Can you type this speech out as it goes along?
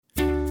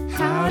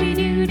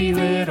howdy-doody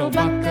little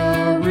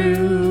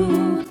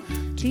buckaroo.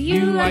 Do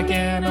you like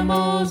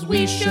animals?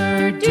 We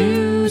sure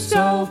do.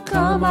 So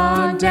come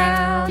on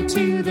down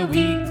to the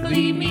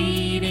weekly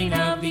meeting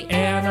of the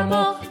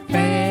Animal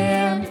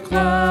Fan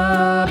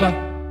Club.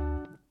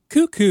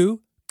 Cuckoo,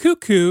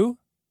 cuckoo.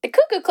 The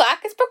cuckoo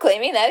clock is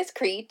proclaiming that it's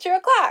creature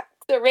o'clock.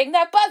 So ring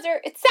that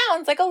buzzer. It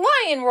sounds like a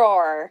lion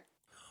roar.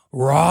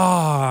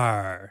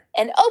 Roar.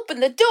 And open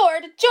the door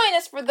to join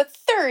us for the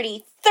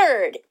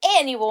 33rd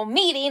annual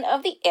meeting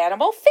of the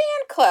Animal Fan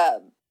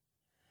Club.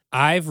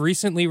 I've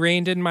recently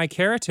reined in my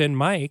keratin,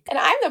 Mike. And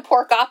I'm the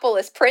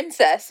Porkopolis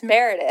princess,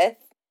 Meredith.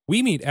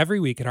 We meet every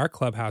week at our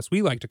clubhouse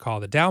we like to call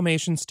the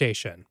Dalmatian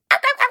Station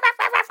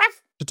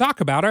to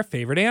talk about our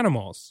favorite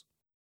animals.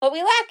 What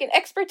we lack in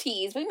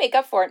expertise, we make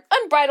up for in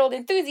unbridled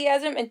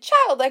enthusiasm and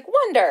childlike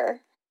wonder.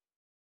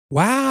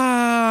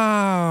 Wow.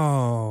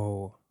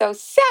 So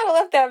saddle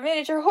up that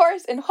miniature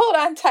horse and hold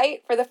on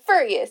tight for the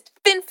furriest,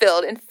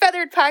 fin-filled, and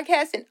feathered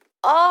podcast in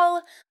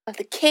all of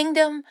the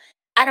kingdom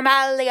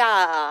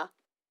Animalia.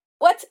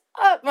 What's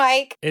up,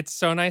 Mike? It's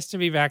so nice to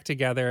be back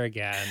together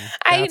again.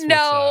 I That's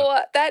know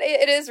what's up. that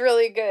it is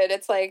really good.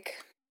 It's like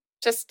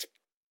just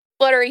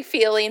fluttery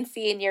feeling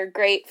seeing your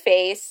great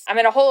face. I'm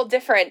in a whole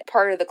different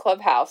part of the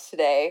clubhouse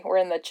today. We're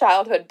in the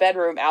childhood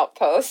bedroom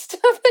outpost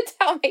of the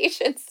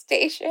Dalmatian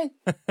Station.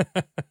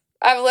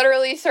 I'm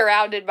literally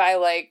surrounded by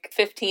like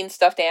 15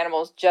 stuffed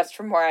animals just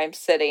from where I'm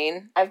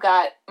sitting. I've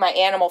got my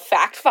animal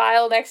fact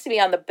file next to me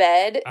on the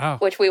bed,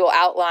 which we will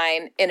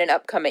outline in an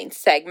upcoming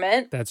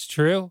segment. That's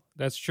true.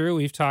 That's true.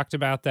 We've talked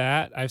about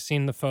that. I've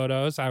seen the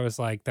photos. I was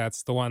like,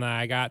 that's the one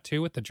I got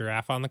too with the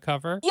giraffe on the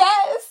cover.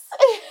 Yes!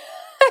 I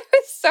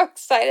was so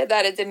excited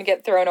that it didn't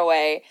get thrown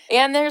away.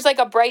 And there's like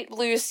a bright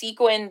blue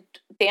sequined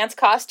dance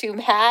costume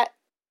hat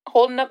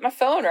holding up my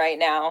phone right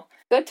now.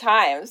 Good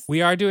times.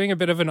 We are doing a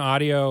bit of an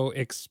audio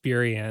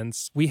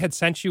experience. We had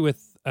sent you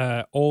with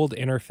an old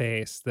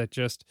interface that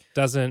just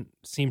doesn't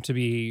seem to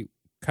be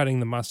cutting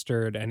the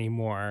mustard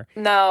anymore.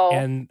 No.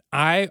 And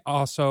I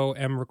also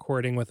am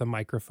recording with a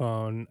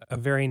microphone, a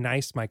very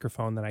nice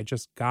microphone that I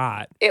just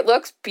got. It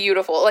looks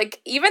beautiful.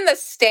 Like, even the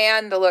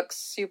stand looks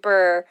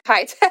super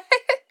high-tech.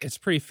 It's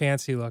pretty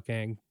fancy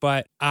looking,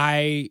 but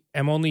I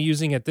am only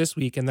using it this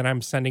week, and then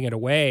I'm sending it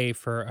away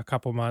for a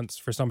couple months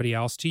for somebody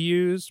else to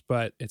use,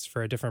 but it's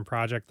for a different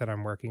project that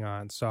I'm working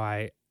on. So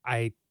I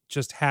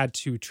just had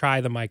to try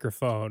the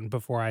microphone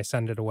before I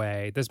send it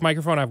away. This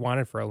microphone I've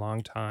wanted for a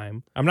long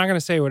time. I'm not going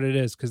to say what it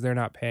is because they're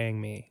not paying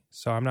me,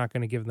 so I'm not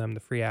going to give them the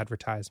free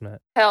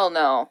advertisement. Hell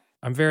no.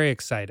 I'm very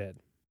excited.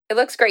 It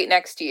looks great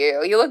next to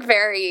you. You look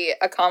very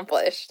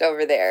accomplished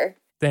over there.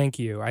 Thank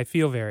you. I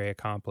feel very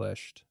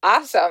accomplished.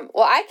 Awesome.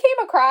 Well, I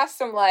came across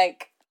some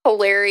like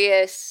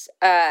hilarious,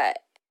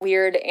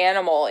 weird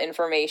animal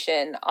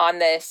information on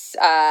this.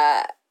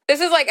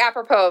 This is like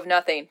apropos of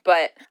nothing,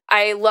 but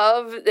I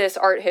love this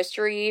art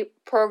history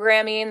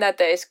programming that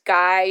this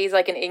guy, he's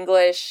like an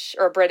English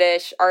or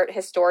British art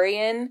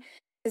historian.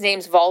 His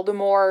name's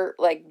Valdemar,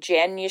 like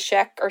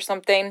Janiszek or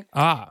something.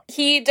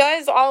 He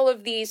does all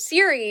of these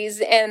series,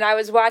 and I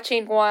was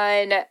watching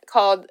one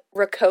called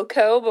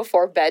Rococo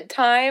Before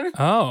Bedtime.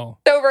 Oh.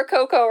 So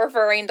Rococo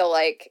referring to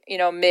like,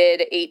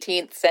 mid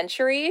 18th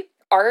century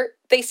art.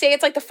 They say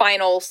it's like the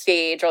final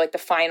stage or like the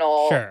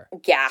final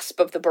gasp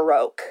of the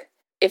Baroque,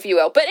 if you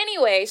will. But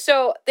anyway,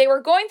 so they were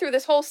going through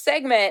this whole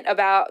segment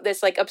about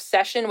this like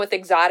obsession with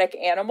exotic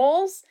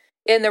animals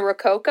in the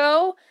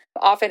Rococo.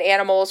 Often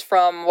animals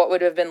from what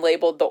would have been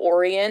labeled the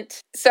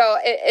Orient. So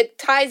it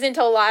ties into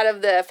a lot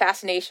of the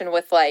fascination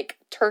with like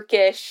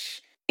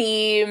Turkish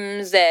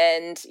themes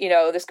and,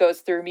 this goes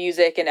through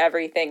music and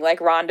everything,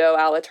 like Rondo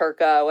alla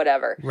Turca,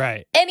 whatever.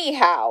 Right.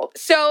 Anyhow,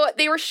 so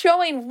they were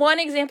showing one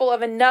example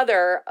of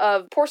another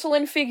of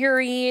porcelain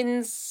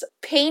figurines,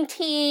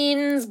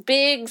 paintings,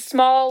 big,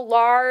 small,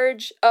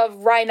 large, of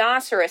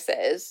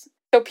rhinoceroses.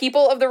 So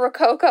people of the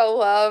Rococo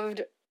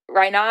loved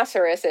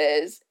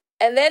rhinoceroses.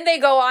 And then they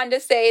go on to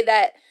say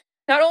that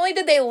not only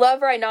did they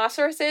love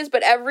rhinoceroses,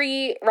 but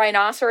every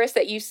rhinoceros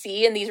that you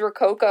see in these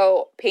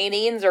Rococo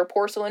paintings or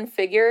porcelain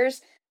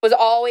figures was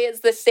always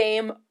the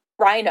same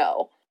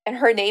rhino. And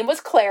her name was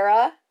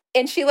Clara.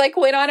 And she like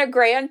went on a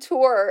grand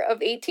tour of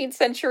 18th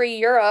century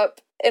Europe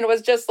and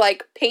was just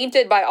like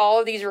painted by all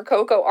of these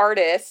Rococo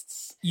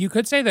artists. You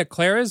could say that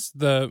Clara's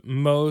the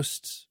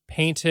most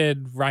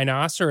painted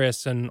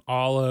rhinoceros in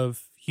all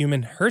of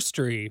human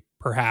history,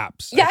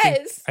 perhaps.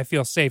 Yes. I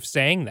feel safe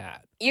saying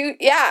that.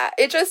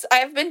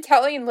 I've been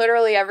telling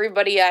literally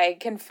everybody I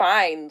can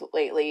find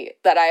lately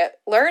that I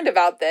learned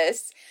about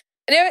this.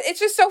 And it's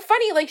just so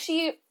funny. Like,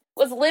 she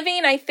was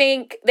living, I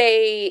think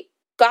they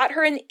got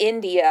her in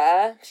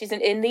India. She's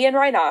an Indian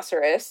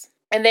rhinoceros.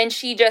 And then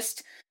she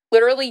just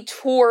literally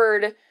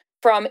toured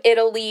from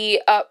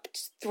Italy up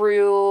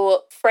through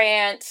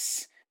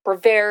France,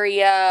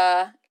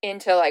 Bavaria,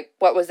 into like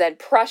what was then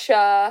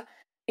Prussia.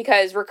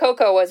 Because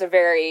Rococo was a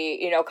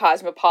very,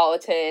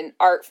 cosmopolitan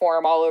art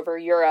form all over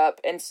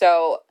Europe. And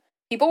so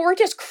people were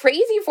just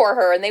crazy for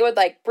her. And they would,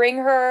 like, bring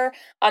her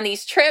on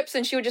these trips.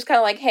 And she would just kind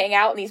of, like, hang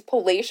out in these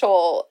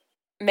palatial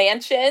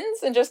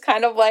mansions and just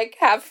kind of like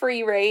have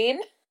free reign.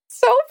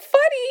 So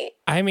funny.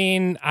 I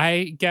mean,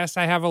 I guess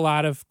I have a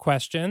lot of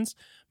questions.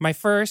 My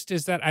first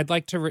is that I'd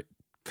like to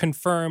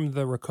confirm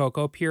the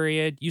Rococo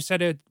period. You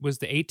said it was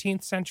the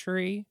 18th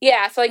century?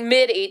 Yeah, so like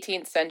mid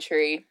 18th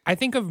century. I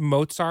think of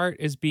Mozart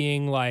as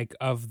being like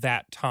of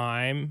that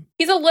time.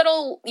 He's a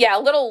little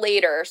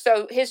later.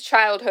 So his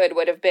childhood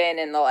would have been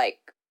in the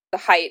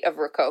height of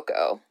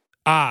Rococo.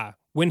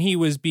 When he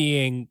was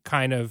being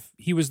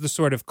he was the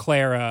sort of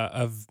Clara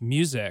of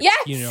music,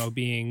 yes!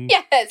 Being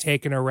yes!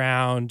 taken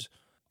around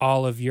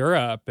all of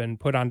Europe and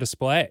put on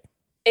display.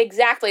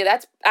 Exactly.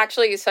 That's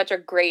actually such a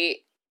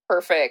great,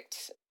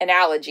 perfect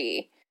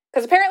analogy.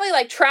 Because apparently,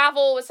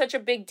 travel was such a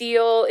big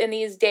deal in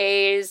these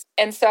days.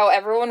 And so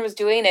everyone was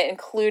doing it,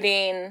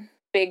 including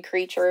big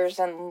creatures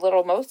and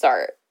little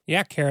Mozart.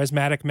 Yeah,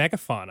 charismatic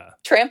megafauna.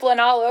 Trampling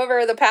all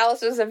over the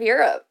palaces of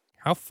Europe.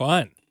 How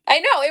fun. I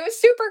know, it was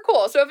super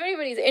cool. So if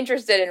anybody's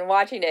interested in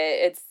watching it,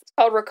 it's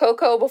called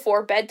Rococo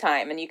Before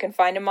Bedtime, and you can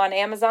find them on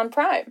Amazon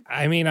Prime.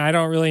 I mean, I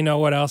don't really know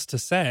what else to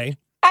say.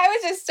 I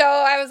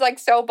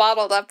was so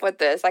bottled up with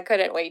this. I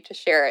couldn't wait to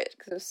share it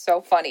because it was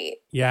so funny.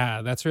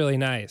 Yeah, that's really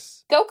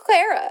nice. Go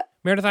Clara.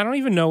 Meredith, I don't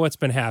even know what's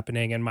been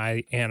happening in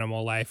my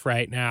animal life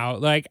right now.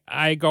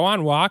 I go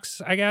on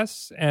walks, I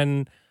guess,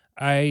 and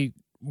I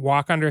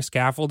walk under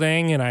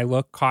scaffolding and I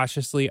look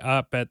cautiously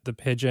up at the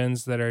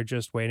pigeons that are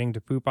just waiting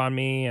to poop on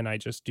me, and I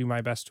just do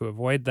my best to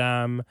avoid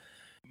them.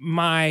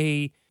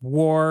 My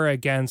war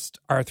against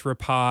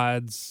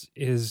arthropods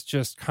is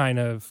just kind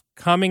of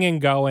coming and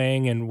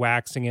going and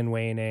waxing and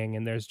waning,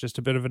 and there's just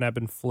a bit of an ebb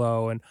and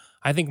flow. And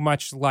I think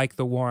much like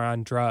the war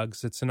on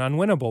drugs, it's an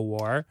unwinnable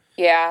war.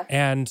 Yeah.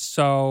 And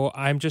so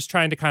I'm just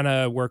trying to kind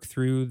of work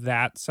through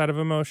that set of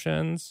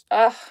emotions.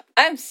 Ugh,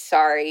 I'm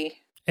sorry.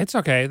 It's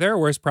okay. There are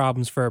worse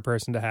problems for a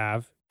person to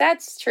have.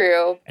 That's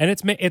true. And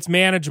it's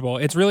manageable.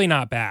 It's really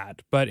not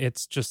bad, but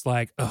it's just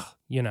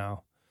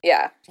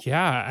Yeah.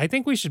 Yeah, I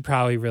think we should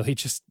probably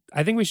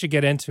I think we should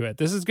get into it.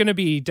 This is going to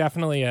be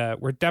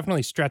we're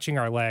definitely stretching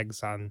our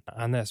legs on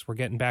this. We're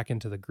getting back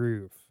into the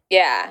groove.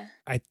 Yeah.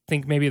 I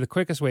think maybe the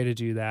quickest way to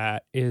do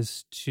that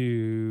is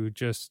to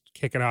just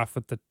kick it off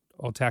with the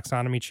old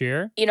taxonomy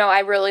cheer. I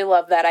really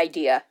love that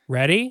idea.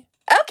 Ready?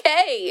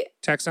 Okay.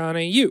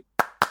 Taxonomy you.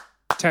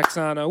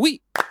 Taxonomy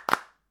we.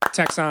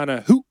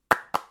 Taxonomy who.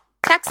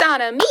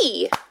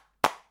 Taxonomy.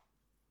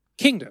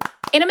 Kingdom.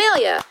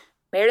 Animalia.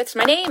 Meredith's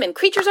my name and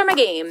creatures are my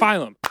game.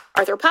 Phylum.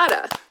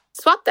 Arthropoda.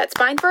 Swap that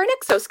spine for an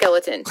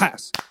exoskeleton.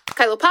 Class.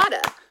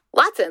 Chilopoda.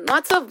 Lots and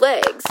lots of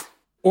legs.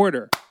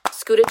 Order.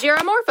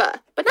 Scutogeromorpha,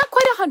 but not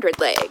quite 100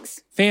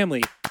 legs.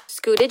 Family.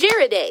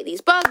 Scutogeridae.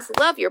 These bugs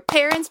love your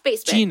parents'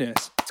 basement.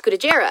 Genus.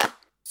 Scutogera.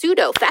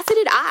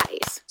 Pseudo-faceted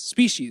eyes.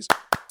 Species.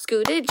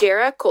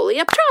 Scutogera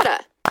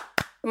coleoptrata.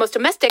 The most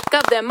domestic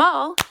of them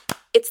all.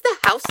 It's the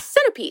house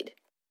centipede.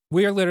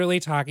 We are literally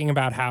talking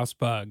about house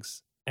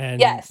bugs.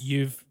 And yes.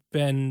 You've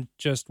been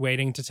just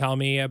waiting to tell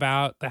me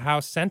about the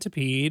house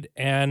centipede,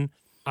 and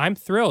I'm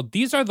thrilled.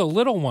 These are the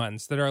little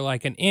ones that are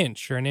like an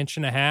inch or an inch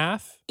and a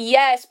half.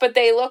 Yes, but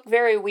they look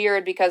very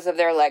weird because of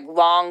their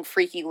long,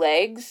 freaky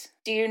legs.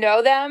 Do you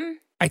know them?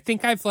 I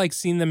think I've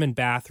seen them in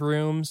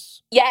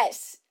bathrooms.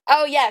 Yes.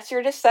 Oh, yes,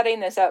 you're just setting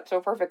this up so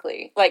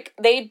perfectly.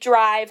 They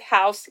drive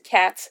house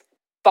cats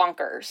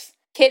bonkers.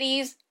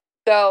 Kitties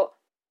go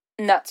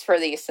nuts for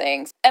these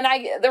things. And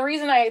the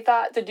reason I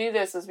thought to do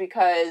this is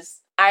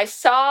because I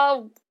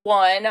saw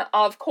one,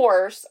 of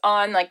course,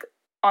 on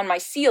my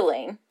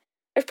ceiling.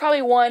 There's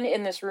probably one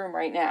in this room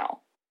right now.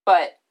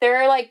 But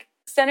they're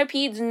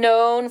centipedes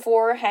known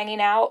for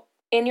hanging out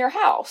in your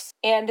house.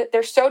 And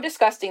they're so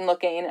disgusting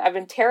looking. I've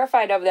been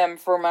terrified of them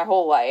for my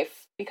whole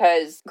life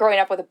because growing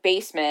up with a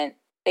basement,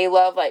 they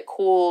love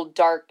cool,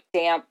 dark,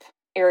 damp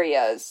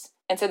areas.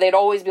 And so they'd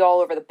always be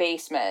all over the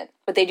basement.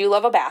 But they do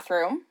love a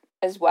bathroom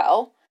as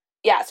well.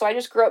 Yeah, so I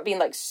just grew up being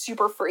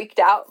super freaked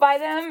out by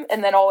them,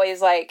 and then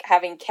always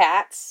having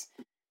cats.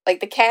 The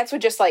cats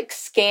would just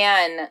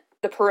scan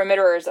the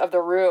perimeters of the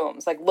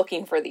rooms,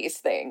 looking for these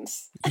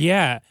things.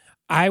 Yeah,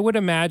 I would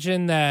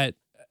imagine that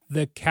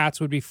the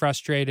cats would be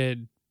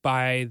frustrated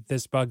by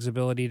this bug's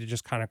ability to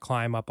just kind of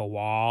climb up a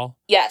wall.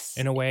 Yes.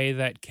 In a way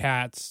that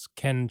cats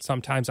can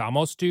sometimes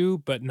almost do,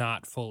 but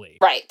not fully.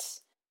 Right.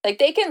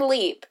 They can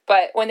leap,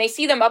 but when they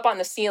see them up on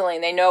the ceiling,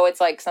 they know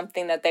it's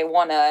something that they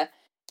want to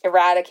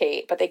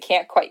eradicate, but they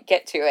can't quite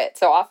get to it.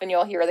 So often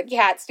you'll hear the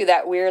cats do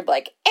that weird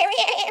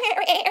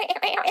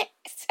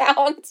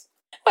sound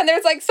when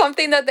there's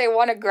something that they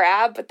want to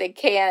grab, but they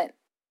can't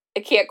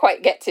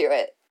quite get to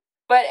it.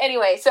 But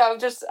anyway, so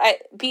just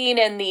being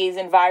in these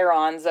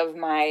environs of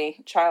my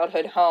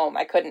childhood home,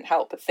 I couldn't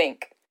help but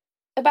think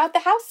about the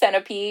house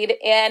centipede.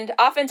 And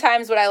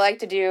oftentimes what I like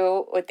to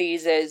do with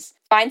these is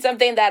find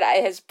something that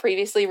has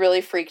previously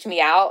really freaked me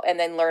out and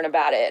then learn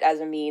about it as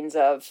a means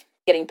of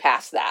getting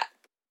past that.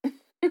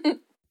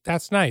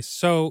 That's nice.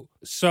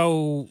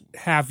 So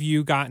have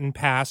you gotten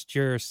past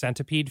your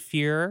centipede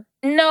fear?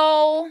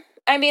 No.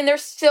 I mean, they're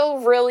still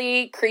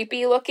really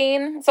creepy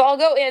looking. So I'll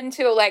go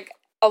into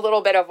a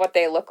little bit of what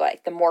they look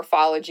like, the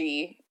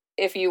morphology,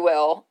 if you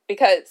will,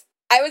 because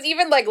I was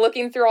even like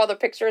looking through all the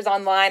pictures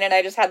online and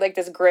I just had like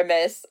this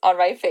grimace on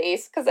my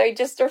face because they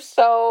just are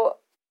so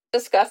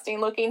disgusting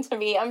looking to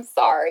me. I'm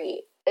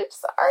sorry.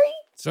 It's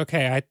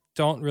okay. I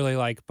don't really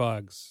like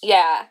bugs.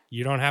 Yeah.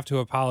 You don't have to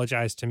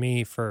apologize to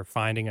me for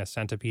finding a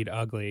centipede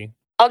ugly.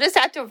 I'll just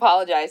have to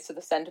apologize to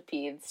the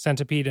centipedes.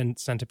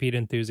 Centipede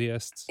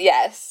enthusiasts.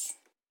 Yes.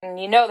 And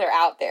you know they're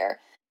out there.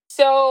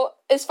 So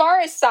as far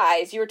as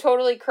size, you were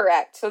totally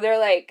correct. So they're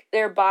like,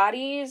 their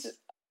bodies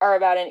are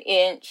about 1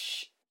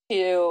 inch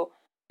to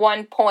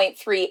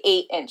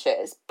 1.38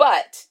 inches.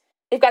 But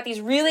they've got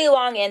these really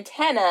long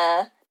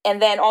antennae and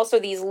then also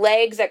these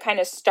legs that kind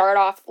of start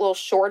off a little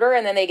shorter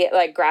and then they get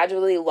like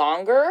gradually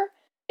longer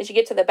as you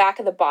get to the back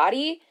of the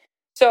body.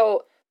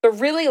 So the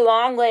really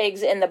long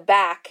legs in the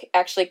back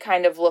actually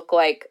kind of look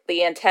like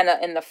the antenna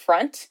in the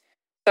front.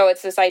 So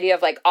it's this idea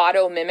of like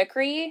auto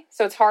mimicry.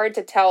 So it's hard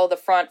to tell the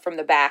front from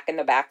the back and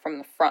the back from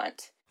the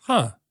front.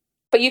 Huh.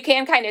 But you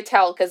can kind of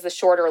tell because the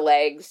shorter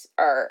legs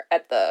are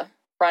at the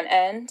front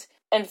end.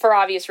 And for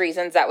obvious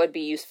reasons, that would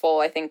be useful,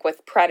 I think,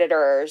 with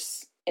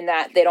predators in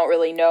that they don't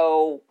really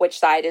know which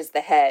side is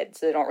the head.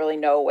 So they don't really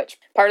know which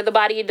part of the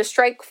body to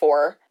strike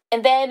for.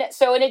 And then,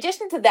 so in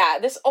addition to that,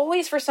 this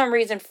always for some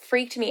reason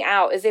freaked me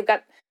out is they've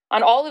got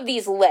on all of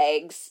these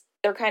legs,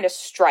 they're kind of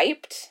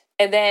striped.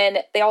 And then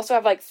they also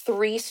have like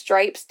 3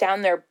 stripes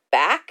down their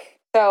back.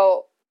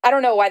 So I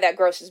don't know why that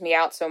grosses me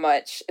out so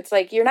much. It's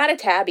like, you're not a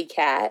tabby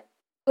cat.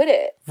 Quit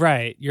it.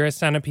 Right. You're a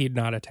centipede,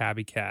 not a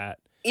tabby cat.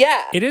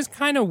 Yeah. It is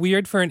kind of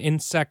weird for an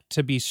insect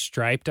to be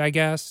striped, I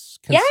guess.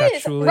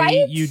 Conceptually, yes,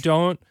 right? You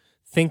don't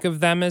think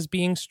of them as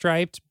being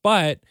striped,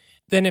 but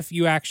then if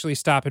you actually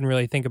stop and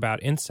really think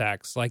about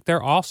insects, like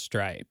they're all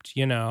striped,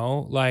 you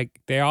know, like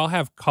they all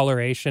have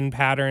coloration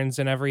patterns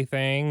and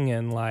everything.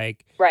 And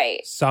like,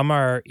 right. Some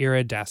are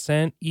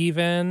iridescent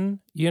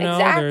even, you know,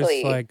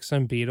 exactly. There's like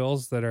some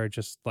beetles that are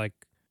just like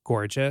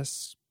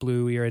gorgeous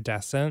blue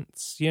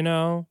iridescence, you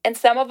know, and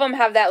some of them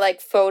have that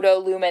like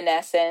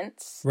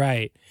photoluminescence.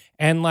 Right.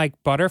 And like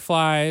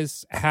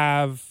butterflies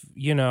have,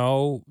 you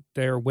know,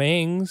 their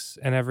wings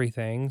and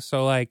everything.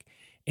 So like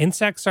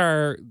insects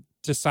are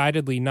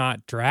decidedly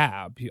not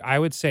drab. I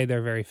would say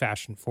they're very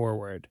fashion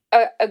forward.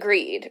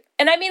 Agreed.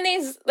 And I mean,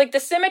 these, like the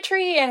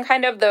symmetry and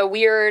kind of the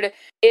weird,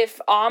 if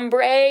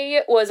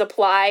ombre was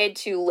applied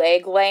to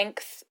leg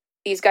length,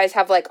 these guys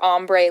have like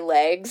ombre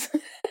legs.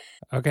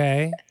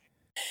 Okay.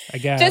 I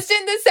guess. Just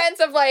in the sense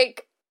of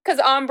like, because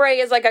ombre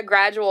is like a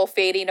gradual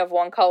fading of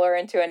one color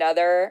into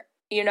another,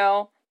 you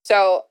know?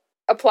 So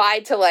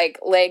applied to like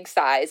leg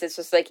size, it's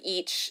just like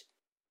each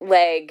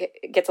leg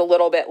gets a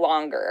little bit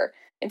longer.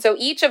 And so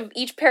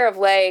each pair of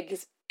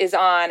legs is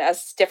on a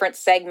different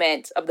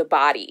segment of the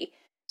body.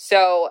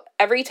 So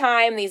every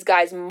time these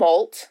guys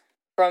molt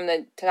from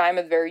the time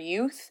of their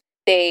youth,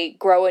 they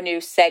grow a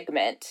new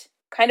segment.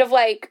 Kind of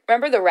like,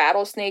 remember the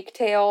rattlesnake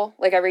tail?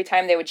 Like every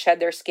time they would shed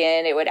their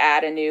skin, it would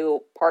add a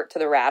new part to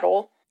the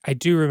rattle. I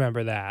do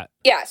remember that.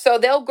 Yeah, so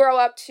they'll grow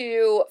up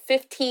to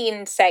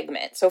 15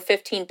 segments, so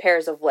 15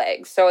 pairs of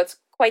legs. So it's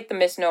quite the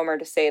misnomer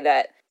to say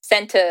that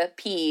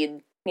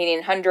centipede,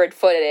 meaning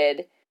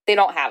 100-footed, they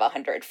don't have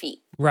 100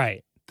 feet.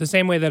 Right. The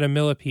same way that a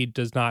millipede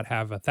does not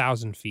have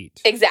 1,000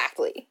 feet.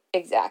 Exactly.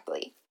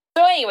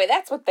 So anyway,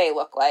 that's what they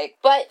look like.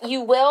 But you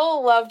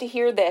will love to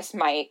hear this,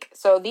 Mike.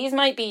 So these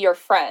might be your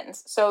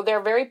friends. So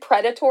they're very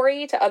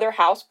predatory to other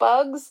house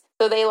bugs.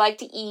 So they like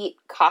to eat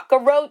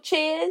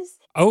cockroaches.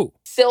 Oh.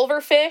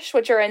 Silverfish,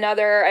 which are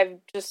another, I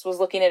just was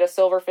looking at a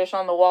silverfish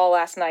on the wall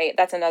last night.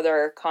 That's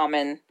another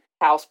common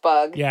house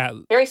bug. Yeah.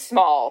 Very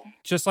small.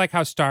 Just like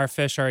how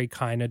starfish are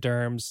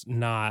echinoderms,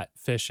 not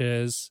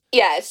fishes.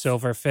 Yes.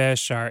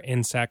 Silverfish are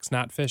insects,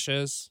 not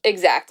fishes.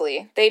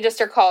 Exactly. They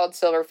just are called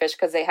silverfish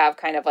because they have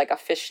kind of like a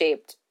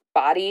fish-shaped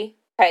body.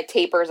 Kind of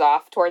tapers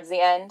off towards the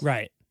end.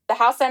 Right. The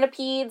house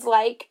centipedes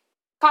like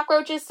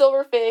cockroaches,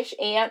 silverfish,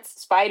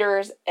 ants,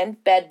 spiders,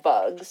 and bed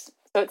bugs.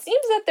 So it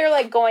seems that they're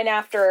like going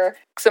after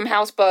some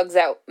house bugs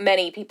that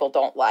many people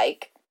don't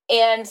like.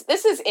 And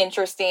this is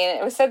interesting.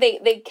 It was said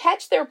they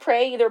catch their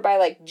prey either by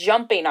like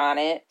jumping on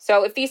it.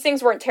 So if these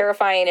things weren't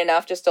terrifying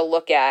enough just to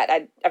look at,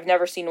 I've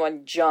never seen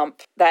one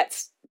jump.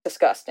 That's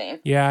disgusting.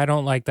 Yeah, I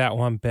don't like that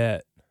one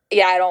bit.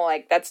 Yeah, I don't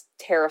like, that's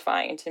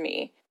terrifying to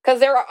me.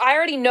 Because I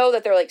already know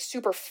that they're like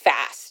super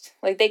fast.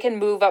 Like they can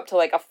move up to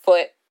like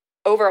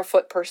over a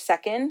foot per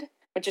second,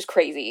 which is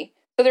crazy.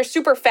 So they're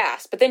super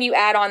fast, but then you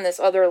add on this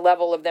other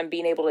level of them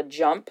being able to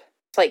jump.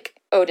 It's like,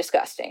 oh,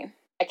 disgusting.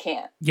 I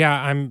can't.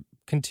 Yeah,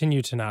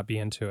 continue to not be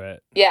into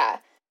it. Yeah.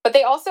 But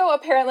they also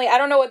apparently, I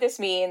don't know what this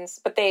means,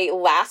 but they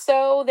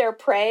lasso their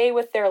prey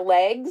with their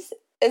legs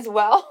as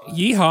well.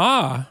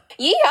 Yeehaw.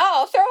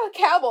 Yeehaw, throw a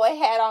cowboy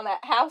hat on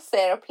that house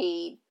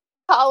centipede.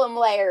 Call him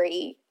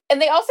Larry.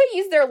 And they also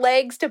use their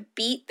legs to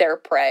beat their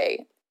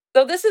prey.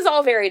 So this is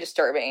all very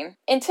disturbing.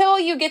 Until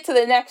you get to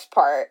the next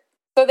part.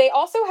 So they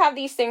also have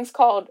these things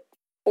called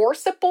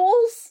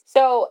forciples.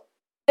 So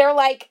they're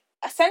like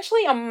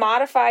essentially a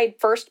modified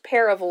first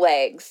pair of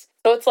legs.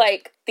 So it's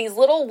like these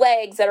little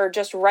legs that are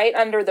just right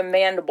under the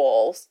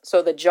mandibles,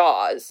 so the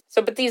jaws.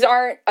 So, but these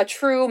aren't a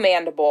true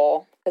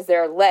mandible because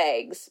they're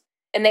legs.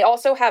 and they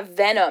also have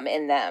venom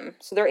in them.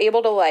 So they're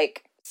able to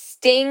like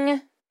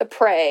sting the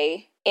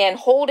prey and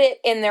hold it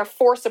in their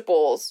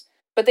forciples,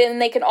 but then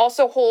they can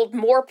also hold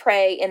more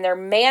prey in their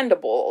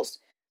mandibles.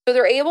 So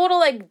they're able to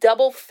like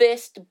double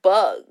fist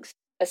bugs,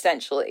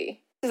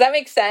 essentially. Does that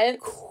make sense?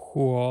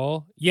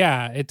 Cool.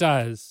 Yeah, it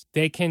does.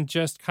 They can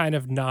just kind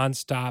of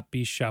nonstop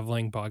be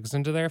shoveling bugs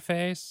into their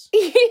face.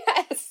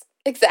 Yes,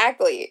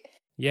 exactly.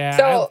 Yeah,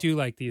 So- I do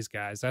like these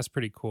guys. That's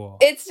pretty cool.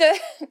 It's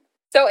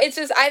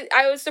just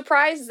I was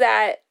surprised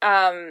that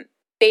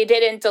they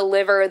didn't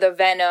deliver the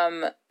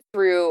venom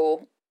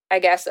through, I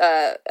guess,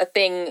 a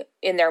thing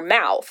in their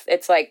mouth.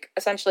 It's like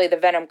essentially the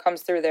venom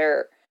comes through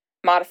their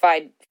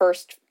modified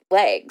first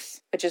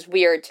legs, which is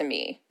weird to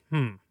me.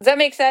 Does that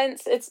make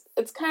sense?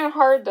 It's kind of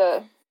hard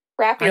to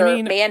wrap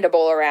your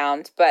mandible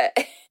around, but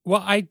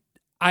Well,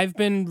 I've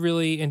been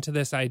really into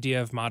this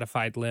idea of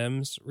modified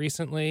limbs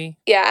recently,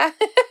 yeah.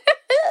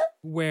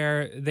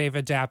 where they've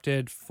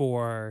adapted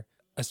for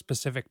a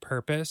specific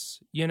purpose,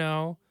 you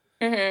know?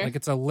 Mm-hmm. Like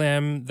it's a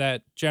limb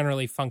that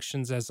generally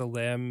functions as a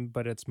limb,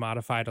 but it's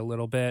modified a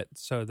little bit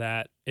so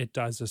that it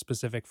does a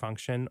specific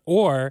function.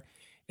 Or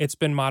it's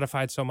been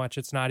modified so much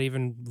it's not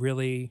even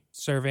really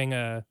serving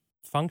a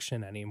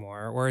function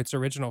anymore, or its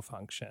original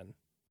function.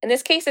 In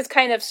this case, it's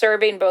kind of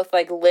serving both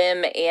like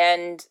limb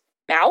and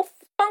mouth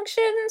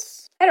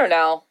functions. I don't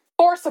know.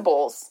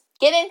 Forcibles.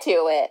 Get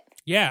into it.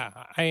 Yeah,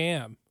 I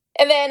am.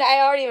 And then I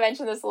already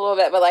mentioned this a little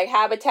bit, but like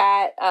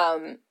habitat.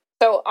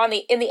 So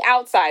in the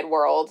outside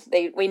world,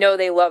 we know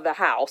they love the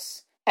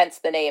house, hence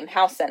the name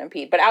house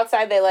centipede. But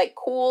outside, they like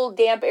cool,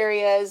 damp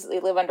areas. They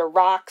live under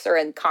rocks or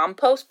in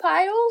compost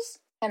piles,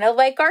 kind of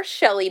like our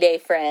Shelly Day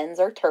friends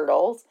or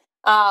turtles.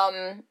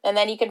 And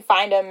then you can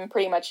find them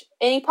pretty much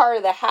any part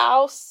of the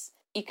house.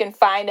 You can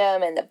find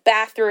them in the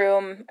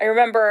bathroom. I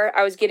remember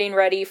I was getting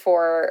ready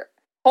for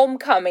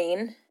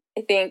homecoming,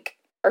 I think,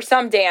 or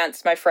some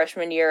dance my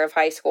freshman year of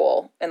high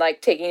school, and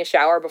like taking a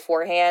shower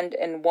beforehand,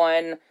 and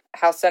one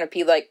house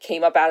centipede like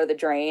came up out of the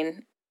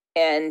drain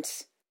and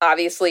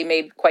obviously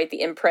made quite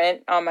the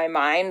imprint on my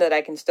mind that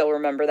I can still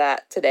remember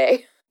that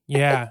today.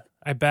 Yeah,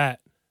 I bet.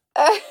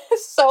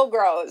 So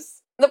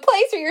gross. The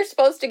place where you're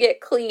supposed to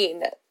get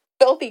clean.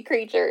 Filthy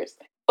creatures.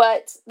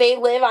 But they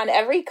live on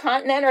every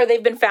continent, or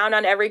they've been found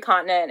on every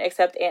continent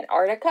except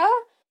Antarctica.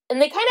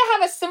 And they kind of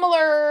have a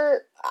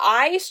similar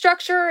eye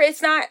structure.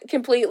 It's not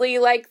completely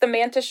like the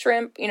mantis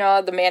shrimp. You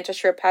know, the mantis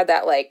shrimp had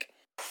that like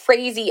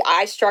crazy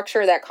eye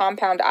structure, that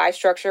compound eye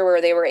structure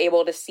where they were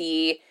able to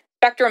see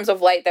spectrums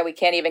of light that we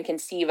can't even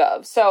conceive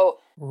of. So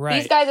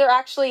These guys are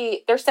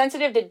actually, they're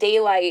sensitive to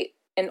daylight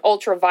and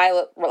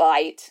ultraviolet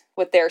light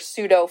with their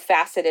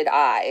pseudo-faceted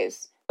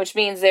eyes, which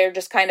means they're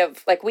just kind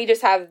of like, we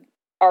just have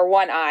our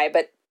one eye,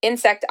 but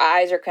insect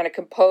eyes are kind of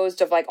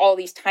composed of like all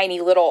these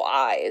tiny little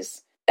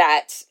eyes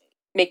that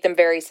make them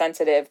very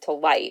sensitive to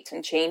light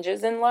and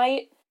changes in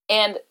light.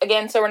 And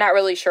again, so we're not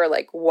really sure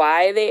like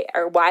why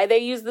they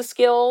use the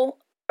skill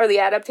or the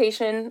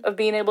adaptation of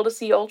being able to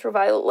see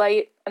ultraviolet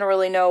light. I don't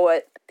really know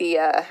what the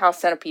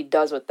house centipede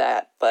does with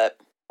that, but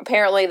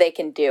apparently they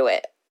can do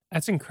it.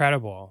 That's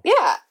incredible.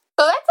 Yeah.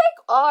 So that's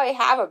like all I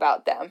have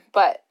about them,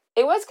 but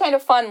it was kind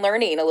of fun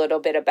learning a little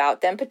bit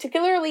about them,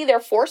 particularly their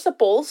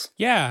forciples.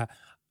 Yeah.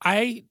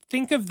 I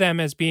think of them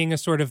as being a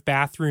sort of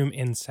bathroom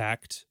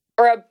insect.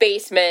 Or a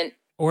basement.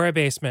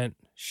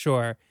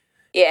 Sure.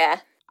 Yeah.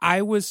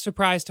 I was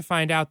surprised to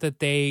find out that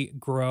they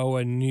grow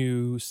a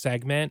new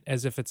segment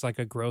as if it's like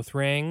a growth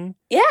ring.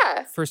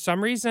 Yeah. For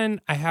some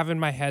reason, I have in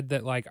my head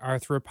that like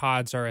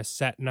arthropods are a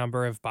set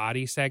number of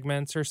body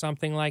segments or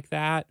something like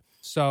that.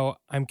 So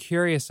I'm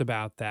curious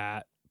about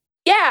that.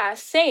 Yeah,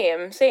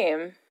 same.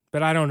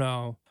 But I don't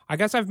know. I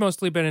guess I've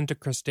mostly been into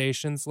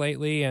crustaceans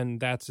lately, and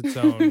that's its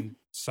own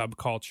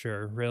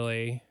subculture,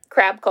 really.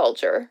 Crab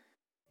culture.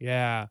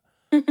 Yeah.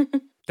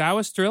 That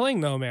was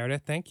thrilling, though,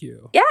 Meredith. Thank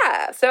you.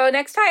 Yeah. So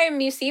next time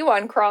you see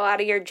one crawl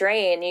out of your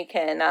drain, you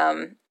can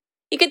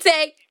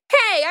say,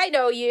 "Hey, I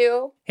know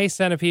you. Hey,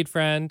 centipede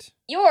friend.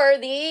 You're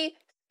the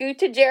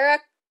Scutagera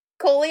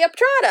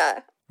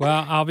coleoptrata."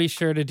 Well, I'll be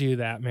sure to do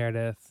that,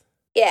 Meredith.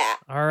 Yeah.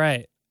 All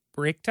right.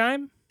 Break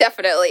time?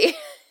 Definitely.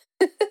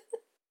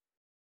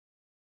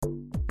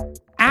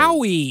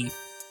 Owie!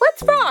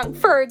 What's wrong,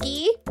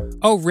 Fergie?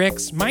 Oh,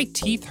 Rix, my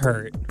teeth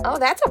hurt. Oh,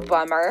 that's a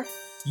bummer.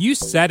 You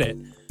said it.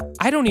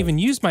 I don't even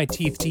use my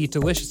teeth to eat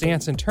delicious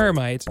ants and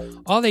termites.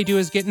 All they do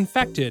is get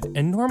infected,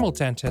 and normal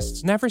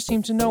dentists never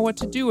seem to know what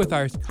to do with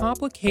our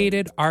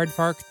complicated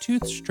aardvark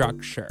tooth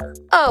structure.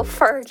 Oh,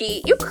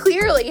 Fergie, you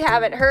clearly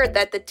haven't heard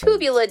that the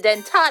Tubula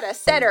Dentata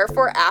Center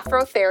for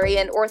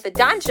Afrotherian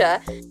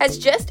Orthodontia has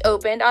just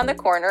opened on the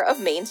corner of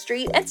Main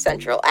Street and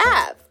Central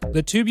Ave.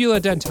 The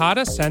Tubula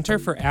Dentata Center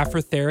for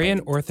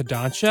Afrotherian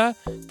Orthodontia?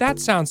 That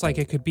sounds like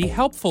it could be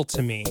helpful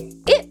to me.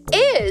 It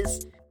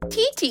is!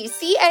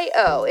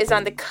 TTCAO is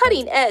on the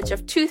cutting edge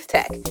of tooth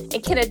tech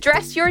and can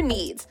address your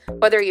needs,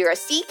 whether you're a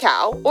sea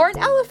cow or an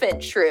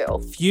elephant shrew.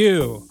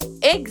 Phew.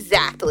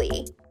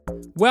 Exactly.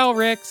 Well,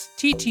 Rix,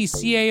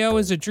 TTCAO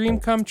is a dream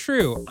come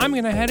true. I'm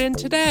going to head in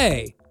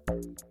today.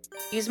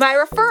 Use my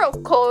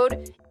referral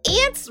code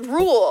ants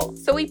rule.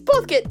 So we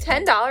both get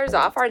 $10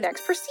 off our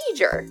next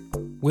procedure.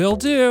 Will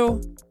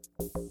do.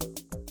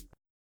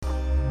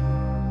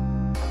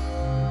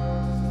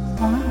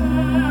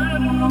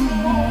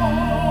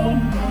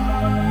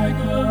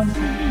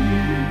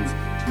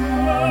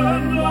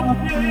 Turn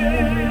the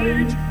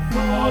page,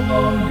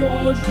 follow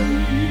your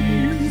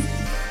dreams.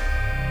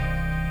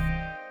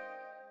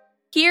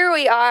 Here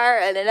we are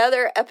at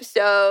another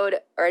episode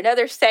or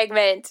another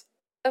segment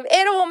of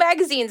Animal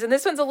Magazines. And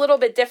this one's a little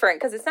bit different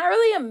because it's not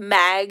really a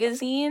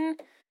magazine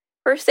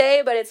per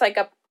se, but it's like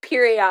a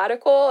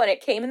periodical and it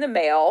came in the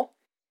mail.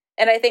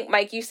 And I think,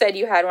 Mike, you said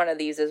you had one of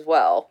these as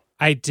well.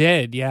 I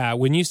did, yeah.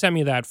 When you sent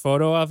me that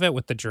photo of it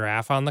with the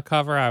giraffe on the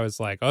cover, I was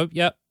like, oh,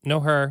 yep,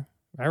 know her.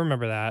 I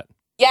remember that.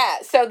 Yeah,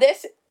 so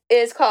this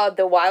is called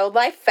the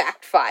Wildlife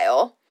Fact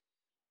File.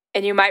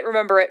 And you might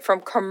remember it from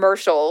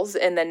commercials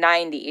in the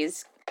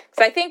 90s.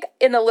 So I think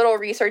in the little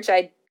research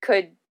I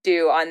could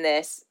do on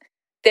this,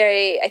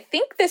 I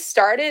think this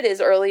started as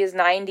early as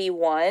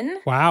 91.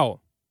 Wow.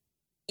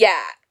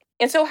 Yeah.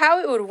 And so how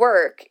it would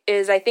work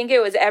is I think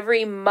it was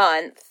every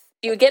month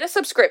you would get a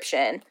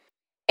subscription,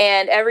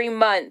 and every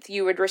month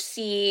you would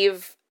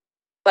receive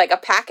like a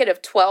packet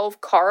of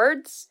 12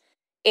 cards,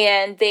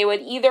 and they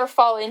would either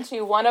fall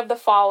into one of the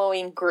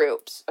following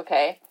groups,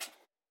 okay?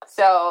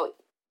 So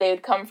they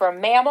would come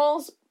from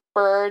mammals,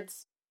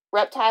 birds,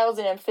 reptiles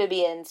and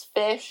amphibians,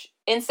 fish,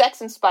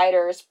 insects and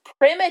spiders,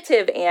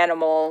 primitive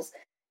animals,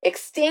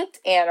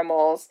 extinct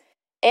animals,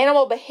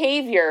 animal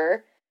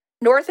behavior,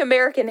 North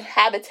American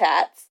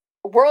habitats,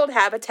 world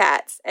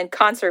habitats, and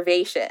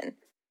conservation.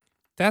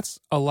 That's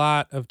a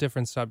lot of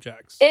different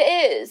subjects. It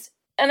is.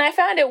 And I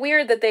found it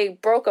weird that they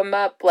broke them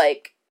up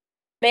like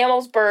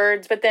mammals,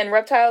 birds, but then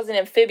reptiles and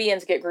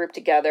amphibians get grouped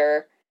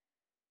together.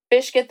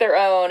 Fish get their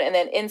own, and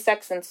then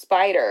insects and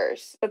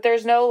spiders. But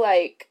there's no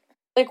like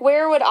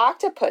where would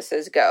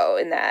octopuses go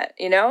in that,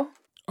 you know?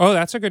 Oh,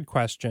 that's a good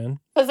question.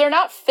 Because they're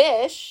not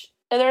fish,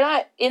 and they're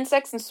not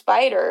insects and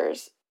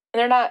spiders, and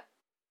they're not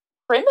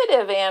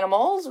primitive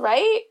animals,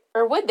 right?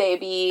 Or would they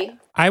be?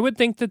 I would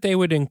think that they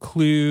would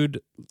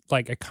include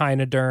like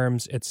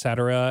echinoderms,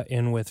 etc.,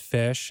 in with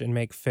fish and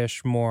make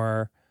fish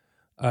more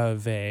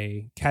of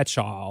a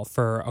catch-all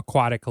for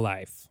aquatic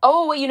life.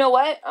 Oh, well, you know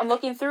what? I'm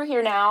looking through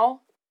here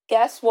now.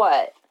 Guess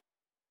what?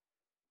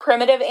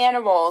 Primitive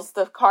animals,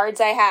 the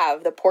cards I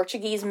have, the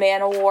Portuguese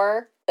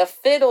man-o-war, the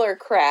fiddler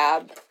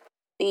crab,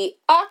 the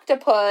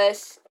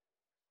octopus,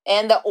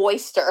 and the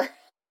oyster.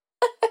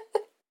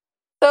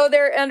 So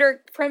they're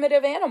under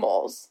primitive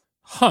animals.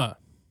 Huh.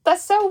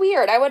 That's so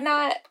weird. I don't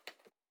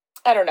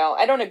know.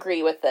 I don't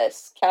agree with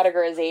this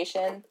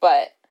categorization,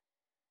 but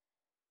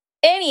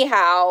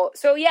anyhow,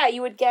 so yeah,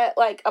 you would get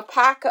like a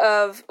pack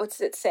of, what's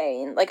it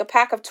saying? Like a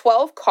pack of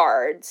 12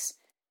 cards,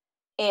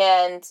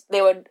 and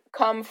they would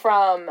come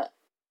from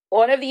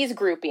one of these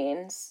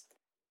groupings.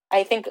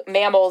 I think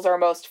mammals are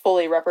most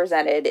fully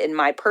represented in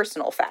my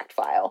personal fact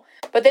file.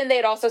 But then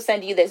they'd also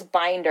send you this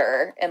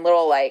binder and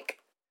little like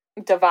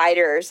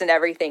dividers and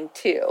everything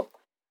too.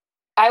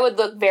 I would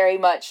look very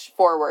much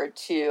forward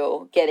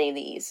to getting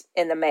these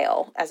in the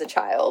mail as a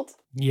child.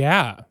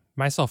 Yeah,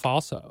 myself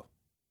also.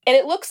 And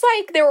it looks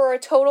like there were a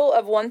total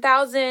of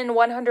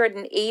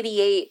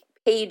 1,188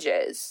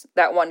 pages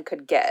that one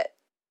could get.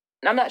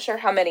 And I'm not sure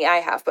how many I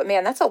have, but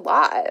man, that's a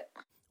lot.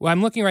 Well,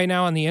 I'm looking right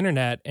now on the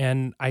internet,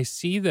 and I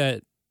see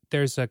that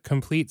there's a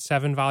complete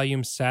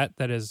 7-volume set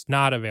that is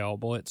not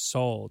available. It's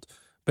sold.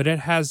 But it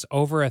has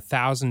over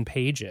 1,000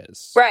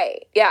 pages.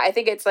 Right. Yeah, I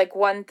think it's like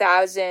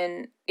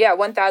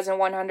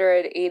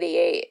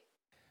 1,188.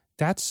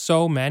 That's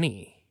so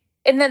many.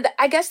 And then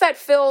I guess that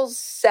fills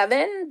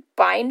 7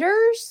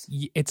 binders?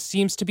 It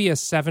seems to be a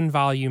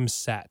 7-volume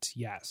set,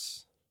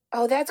 yes.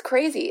 Oh, that's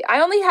crazy. I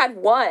only had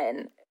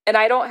one, and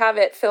I don't have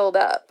it filled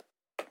up.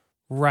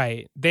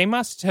 Right. They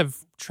must have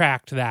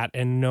tracked that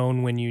and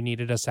known when you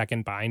needed a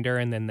second binder,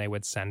 and then they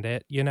would send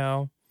it, you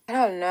know? I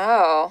don't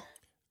know.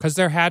 Because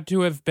there had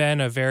to have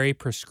been a very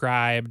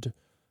prescribed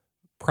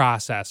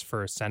process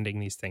for sending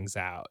these things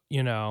out,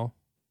 you know?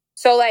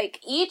 So, like,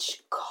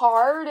 each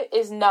card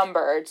is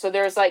numbered. So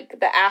there's, like,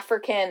 the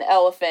African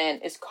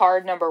elephant is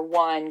card number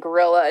 1.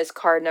 Gorilla is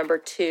card number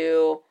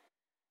 2.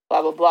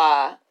 Blah, blah,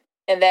 blah.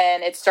 And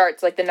then it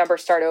starts, like, the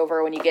numbers start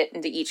over when you get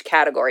into each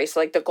category. So,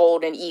 like, the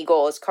golden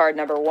eagle is card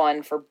number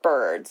 1 for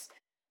birds.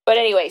 But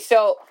anyway,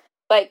 so,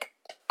 like,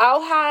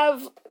 I'll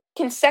have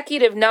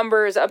consecutive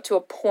numbers up to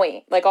a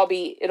point. Like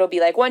it'll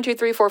be like 1, 2,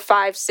 3, 4,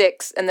 5,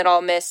 6, and then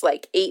I'll miss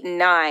like 8 and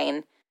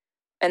 9,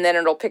 and then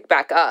it'll pick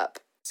back up.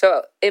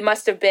 So it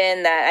must have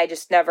been that I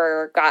just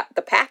never got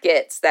the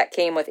packets that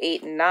came with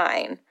 8 and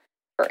 9,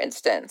 for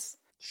instance.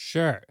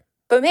 Sure.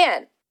 But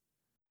man,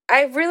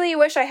 I really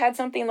wish I had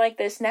something like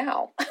this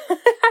now.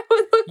 I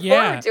would look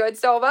forward to it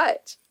so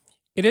much.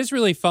 It is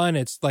really fun.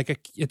 It's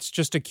it's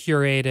just a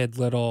curated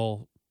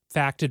little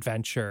fact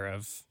adventure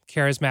of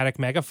charismatic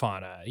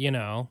megafauna, you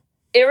know?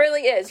 It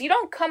really is. You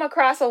don't come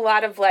across a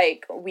lot of,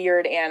 like,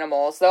 weird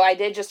animals, though I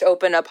did just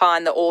open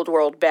upon the Old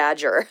World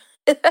badger.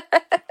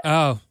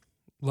 Oh,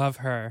 love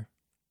her.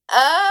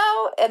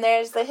 Oh, and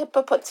there's the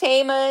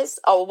hippopotamus,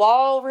 a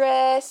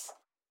walrus,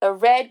 a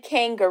red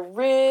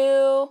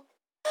kangaroo,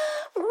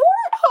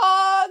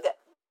 warthog.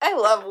 I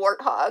love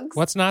warthogs.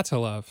 What's not to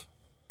love?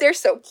 They're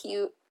so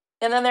cute.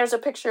 And then there's a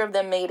picture of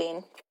them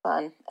mating.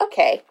 Fun.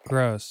 Okay.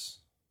 Gross.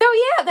 So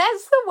yeah,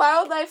 that's the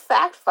wildlife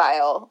fact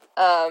file.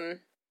 I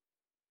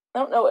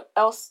don't know what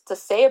else to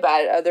say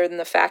about it other than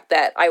the fact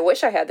that I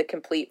wish I had the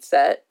complete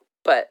set,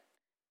 but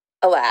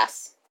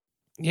alas.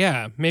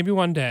 Yeah, maybe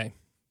one day.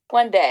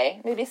 One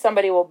day, maybe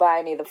somebody will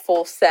buy me the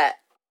full set.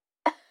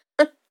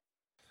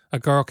 A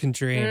girl can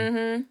dream.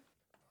 Mm-hmm.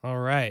 All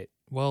right.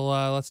 Well,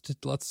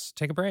 let's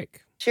take a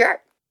break.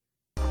 Sure.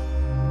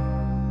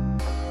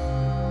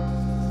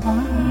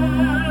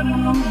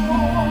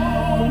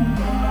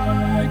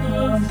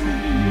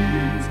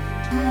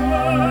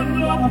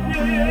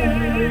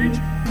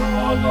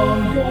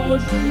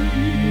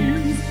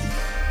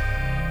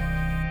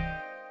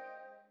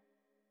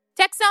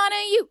 Texana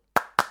you.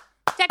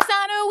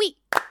 Texana we.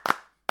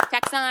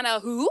 Texana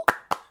who?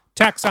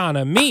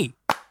 Taxana me.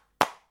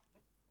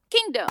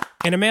 Kingdom.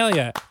 And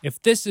Amelia,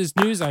 if this is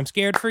news, I'm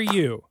scared for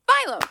you.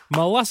 Phylum.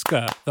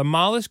 Mollusca, the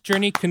mollusk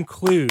journey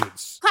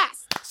concludes.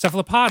 Class.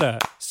 Cephalopoda,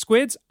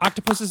 squids,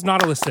 octopuses,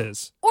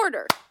 nautiluses.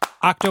 Order.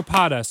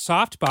 Octopoda,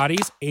 soft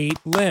bodies, 8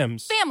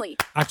 limbs. Family.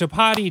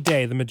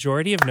 Octopotidae, the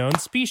majority of known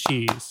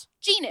species.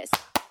 Genus.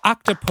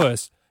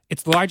 Octopus,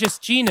 it's the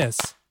largest genus.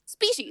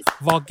 Species.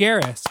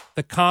 Vulgaris,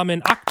 the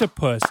common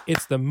octopus.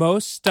 It's the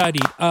most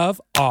studied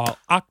of all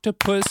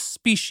octopus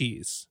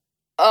species.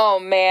 Oh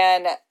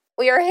man,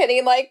 we are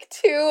hitting like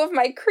 2 of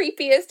my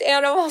creepiest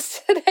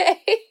animals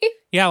today.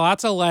 Yeah,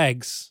 lots of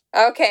legs.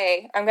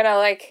 Okay, I'm gonna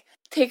like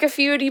take a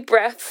few deep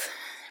breaths,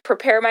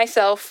 prepare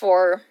myself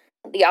for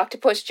the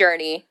octopus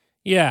journey.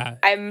 Yeah.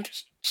 I'm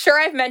sure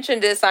I've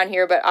mentioned this on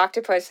here, but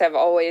octopus have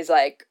always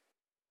like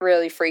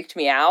really freaked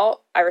me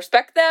out. I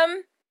respect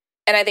them,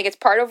 and I think it's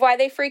part of why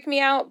they freak me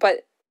out,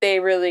 but they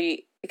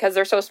really, because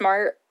they're so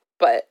smart,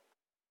 but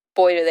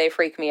boy, do they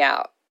freak me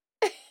out.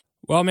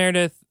 Well,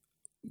 Meredith,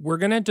 we're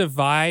going to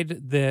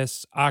divide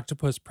this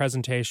octopus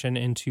presentation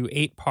into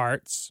 8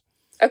 parts.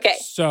 Okay.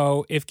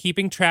 So if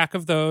keeping track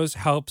of those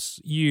helps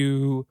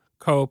you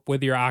cope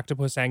with your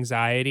octopus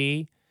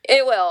anxiety,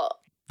 It will.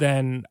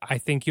 then I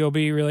think you'll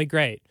be really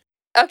great.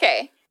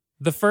 Okay.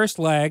 The first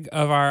leg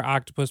of our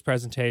octopus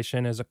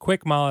presentation is a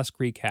quick mollusk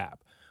recap.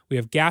 We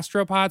have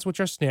gastropods,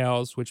 which are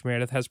snails, which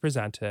Meredith has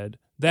presented.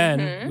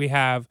 Then we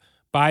have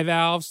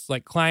bivalves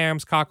like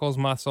clams, cockles,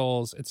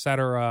 mussels,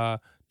 etc.,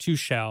 2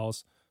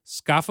 shells.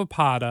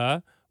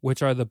 Scaphopoda,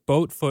 which are the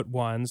boat foot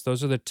ones.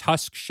 Those are the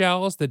tusk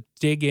shells that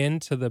dig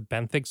into the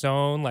benthic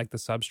zone, like the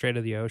substrate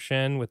of the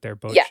ocean, with their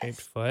boat-shaped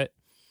foot.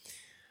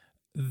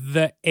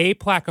 The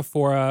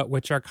Aplacophora,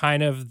 which are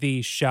kind of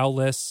the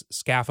shellless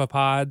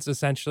scaphopods,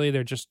 essentially.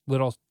 They're just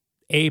little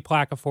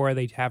Aplacophora.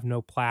 They have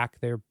no plaque.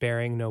 They're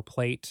bearing no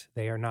plate.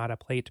 They are not a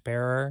plate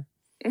bearer.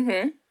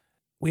 Mm-hmm.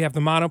 We have the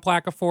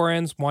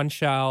monoplacophorans, 1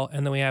 shell,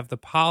 and then we have the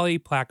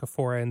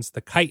polyplacophorans,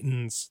 the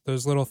chitons,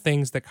 those little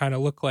things that kind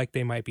of look like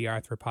they might be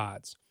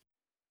arthropods.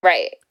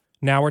 Right.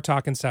 Now we're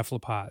talking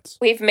cephalopods.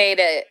 We've made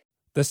it.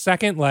 The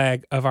second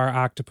leg of our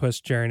octopus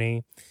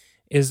journey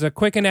is a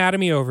quick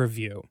anatomy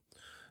overview.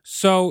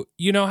 So,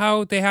 you know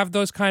how they have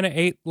those kind of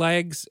 8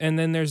 legs, and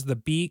then there's the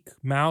beak,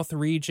 mouth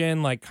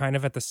region, like kind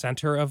of at the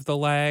center of the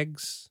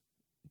legs?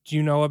 Do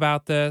you know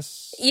about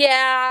this?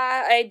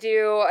 Yeah, I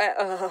do.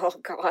 Oh,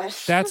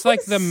 gosh. That's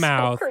like the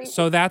mouth. creepy.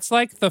 So that's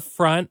like the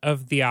front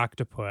of the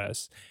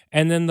octopus.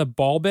 And then the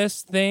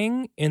bulbous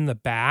thing in the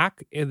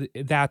back,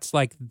 that's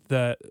like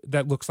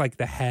that looks like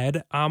the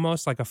head,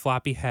 almost like a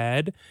floppy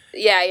head.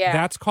 Yeah.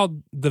 That's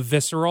called the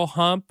visceral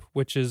hump,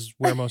 which is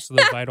where most of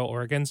the vital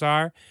organs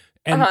are.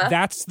 And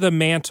that's the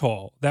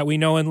mantle that we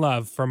know and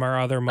love from our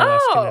other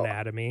molluscan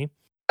anatomy.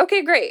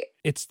 Okay, great.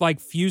 It's like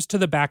fused to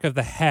the back of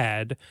the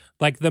head.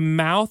 Like the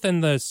mouth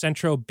and the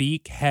central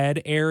beak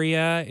head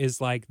area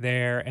is like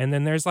there. And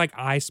then there's like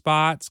eye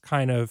spots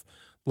kind of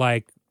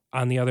like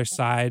on the other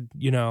side,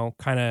 you know,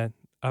 kind of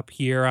up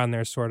here on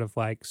their sort of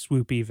like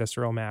swoopy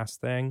visceral mass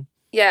thing.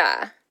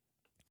 Yeah.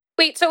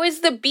 Wait, so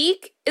is the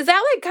beak, is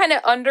that like kind of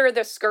under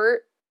the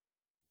skirt?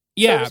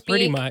 Yeah, so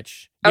pretty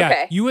much. Yeah,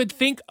 Okay. you would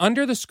think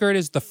under the skirt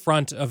is the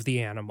front of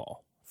the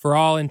animal for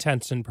all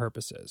intents and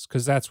purposes,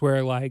 because that's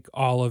where like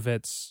all of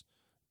its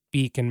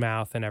beak and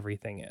mouth and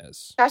everything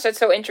is. Gosh, that's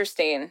so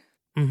interesting.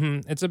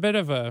 It's a bit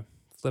of a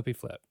flippy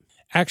flip.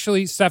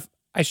 Actually,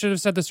 I should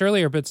have said this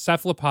earlier, but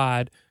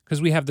cephalopod,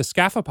 because we have the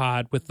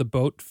scaphopod with the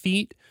boat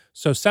feet.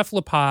 So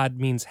cephalopod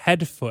means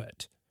head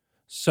foot.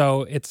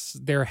 So it's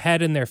their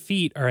head and their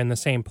feet are in the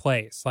same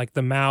place. Like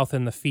the mouth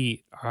and the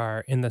feet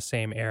are in the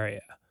same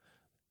area.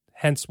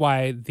 Hence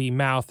why the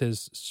mouth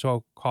is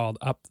so-called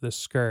up the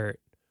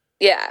skirt.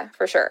 Yeah,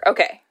 for sure.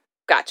 Okay,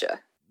 gotcha.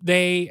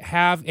 They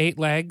have 8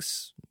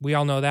 legs. We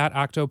all know that.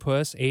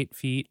 Octopus, 8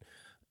 feet.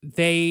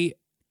 They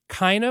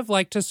kind of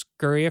like to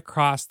scurry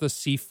across the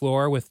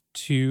seafloor with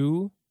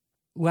 2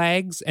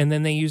 legs, and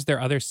then they use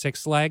their other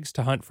 6 legs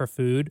to hunt for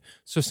food.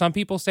 So some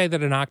people say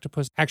that an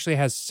octopus actually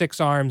has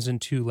 6 arms and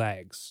 2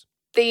 legs.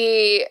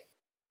 The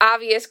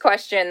obvious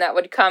question that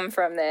would come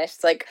from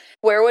this. Like,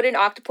 where would an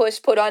octopus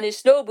put on his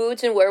snow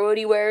boots and where would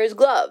he wear his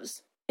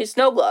gloves? His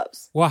snow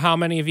gloves. Well, how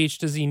many of each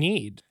does he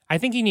need? I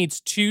think he needs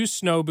 2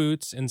 snow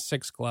boots and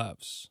 6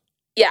 gloves.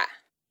 Yeah.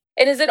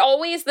 And is it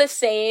always the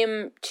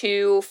same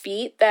 2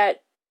 feet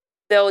that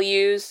they'll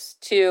use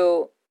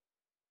to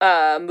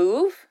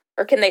move?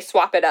 Or can they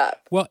swap it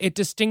up? Well, it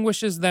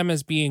distinguishes them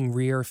as being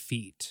rear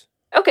feet.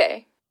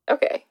 Okay.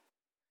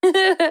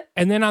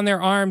 And then on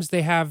their arms,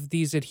 they have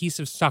these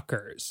adhesive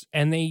suckers,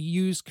 and they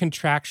use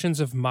contractions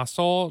of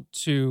muscle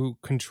to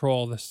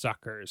control the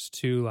suckers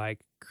to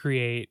like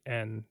create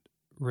and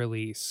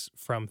release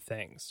from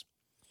things.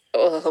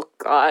 Oh,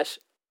 gosh.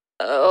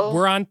 Oh.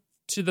 We're on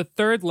to the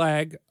 3rd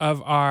leg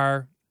of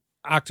our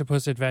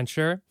octopus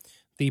adventure,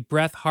 the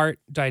breath, heart,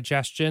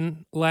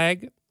 digestion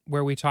leg,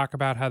 where we talk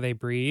about how they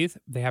breathe.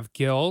 They have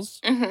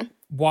gills. Mm-hmm.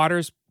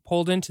 Water's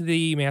pulled into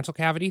the mantle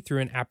cavity through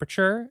an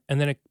aperture, and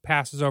then it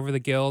passes over the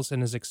gills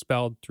and is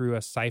expelled through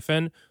a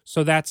siphon.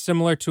 So that's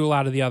similar to a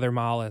lot of the other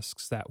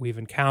mollusks that we've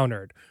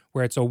encountered,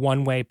 where it's a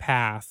one-way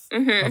path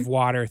of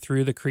water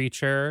through the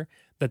creature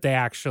that they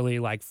actually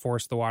like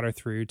force the water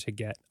through to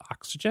get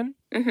oxygen.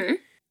 Mm-hmm.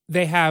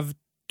 They have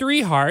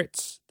 3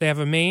 hearts. They have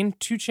a main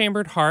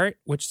 2-chambered heart,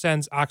 which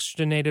sends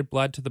oxygenated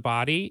blood to the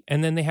body.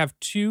 And then they have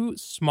 2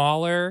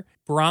 smaller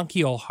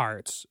bronchial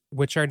hearts,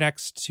 which are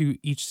next to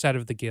each set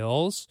of the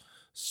gills.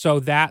 So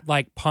that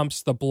like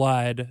pumps the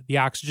blood, the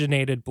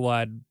oxygenated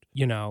blood,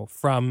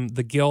 from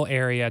the gill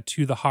area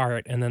to the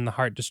heart, and then the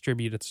heart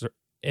distributes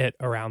it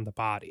around the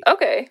body.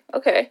 Okay.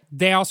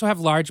 They also have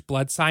large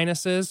blood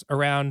sinuses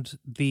around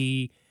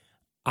the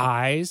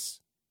eyes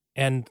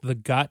and the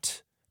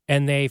gut,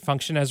 and they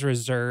function as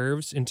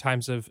reserves in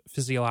times of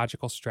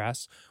physiological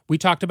stress. We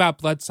talked about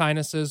blood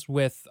sinuses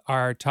with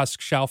our tusk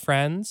shell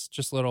friends,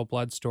 just little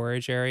blood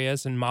storage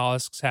areas, and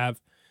mollusks have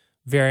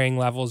varying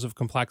levels of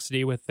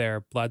complexity with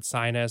their blood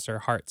sinus or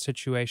heart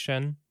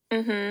situation.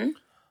 Mm-hmm.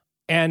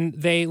 And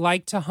they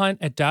like to hunt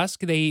at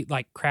dusk. They eat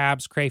like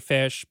crabs,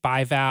 crayfish,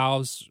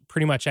 bivalves,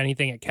 pretty much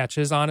anything it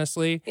catches,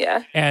 honestly.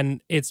 Yeah.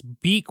 And its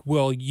beak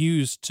will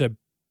use to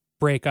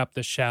break up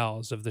the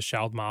shells of the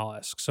shelled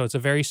mollusk. So it's a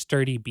very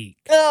sturdy beak.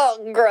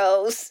 Oh,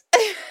 gross.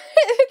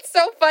 It's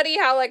so funny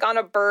how like on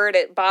a bird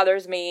it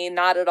bothers me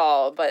not at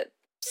all, but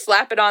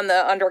slap it on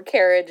the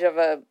undercarriage of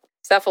a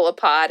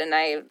cephalopod and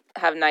I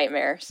have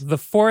nightmares. The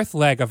 4th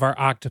leg of our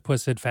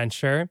octopus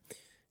adventure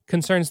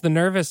concerns the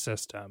nervous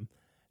system.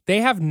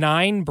 They have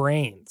 9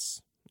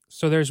 brains.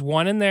 So there's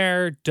 1 in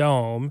their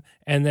dome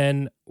and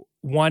then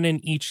 1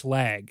 in each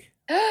leg.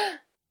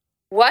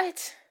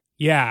 What?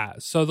 Yeah.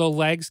 So the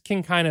legs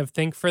can kind of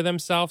think for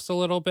themselves a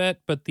little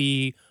bit, but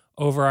the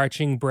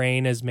overarching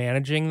brain is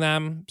managing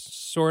them,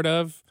 sort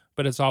of,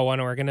 but it's all one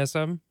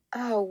organism.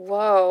 Oh,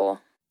 whoa.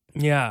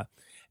 Yeah.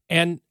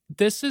 And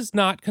this is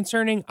not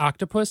concerning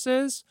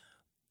octopuses,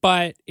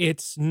 but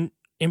it's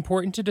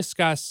important to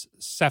discuss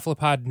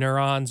cephalopod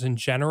neurons in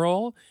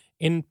general,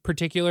 in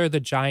particular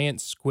the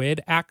giant squid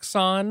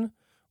axon,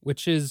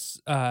 which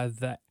is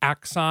the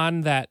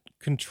axon that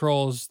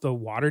controls the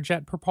water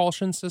jet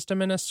propulsion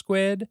system in a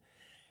squid.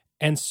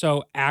 And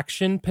so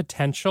action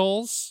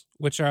potentials,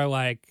 which are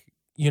like,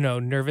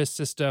 nervous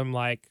system,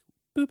 like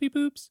boopy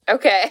boops.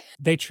 Okay.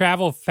 They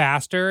travel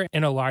faster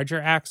in a larger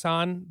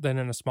axon than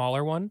in a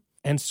smaller one.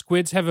 And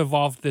squids have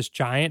evolved this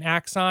giant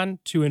axon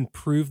to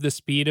improve the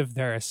speed of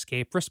their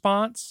escape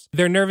response.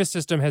 Their nervous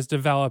system has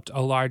developed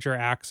a larger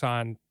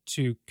axon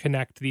to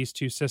connect these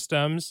 2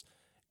 systems,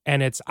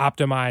 and it's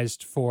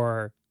optimized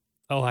for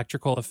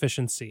electrical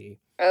efficiency.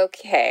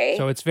 Okay.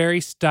 So it's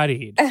very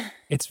studied.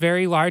 It's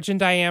very large in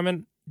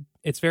diameter.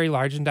 It's very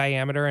large in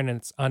diameter, and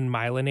it's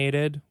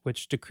unmyelinated,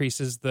 which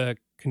decreases the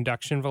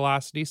conduction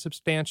velocity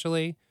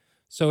substantially.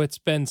 So it's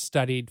been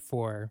studied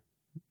for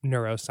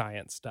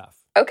neuroscience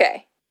stuff.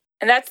 Okay.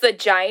 And that's the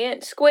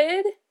giant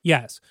squid?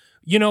 Yes.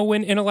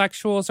 When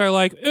intellectuals are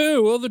like,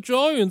 oh, well, the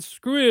giant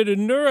squid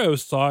in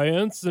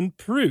neuroscience and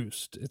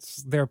Proust,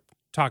 they're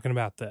talking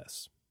about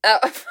this. Oh,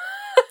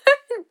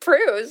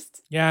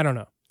 Proust? Yeah, I don't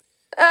know.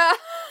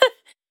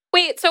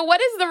 Wait, so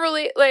what is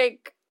the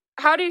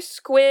how do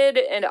squid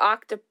and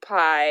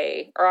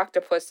octopi or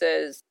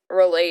octopuses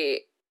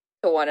relate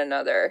to one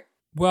another?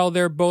 Well,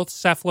 they're both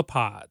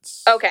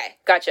cephalopods. Okay,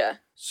 gotcha.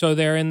 So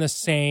they're in the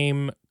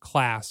same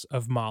class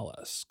of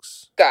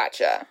mollusks.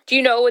 Gotcha. Do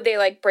you know, would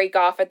they break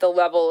off at the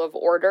level of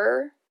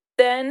order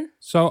then?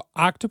 So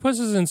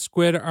octopuses and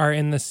squid are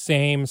in the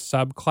same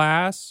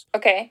subclass.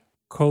 Okay.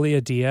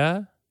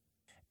 Coleodea.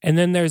 And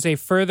then there's a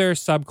further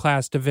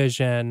subclass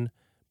division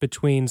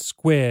between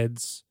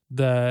squids,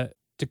 the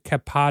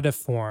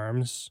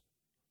decapodiforms,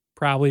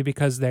 probably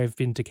because they've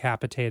been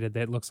decapitated.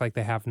 It looks like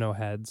they have no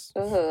heads.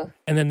 Uh-huh.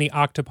 And then the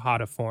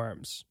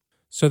octopodiforms.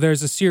 So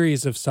there's a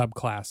series of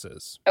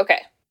subclasses.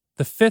 Okay.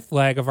 The 5th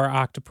leg of our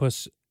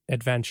octopus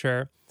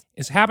adventure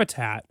is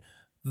habitat.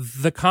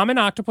 The common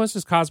octopus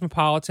is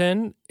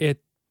cosmopolitan.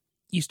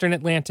 Eastern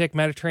Atlantic,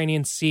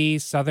 Mediterranean Sea,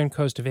 southern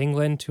coast of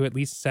England to at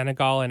least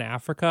Senegal and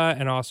Africa,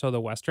 and also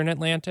the Western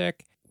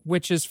Atlantic,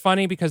 which is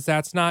funny because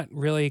that's not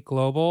really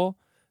global.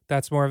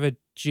 That's more of a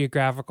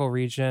geographical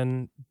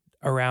region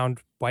around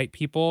white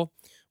people,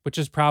 which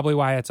is probably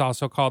why it's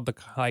also called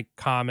the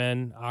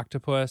common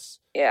octopus.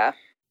 Yeah.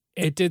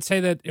 It did say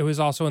that it was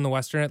also in the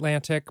Western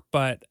Atlantic,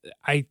 but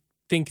I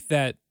think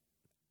that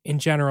in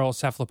general,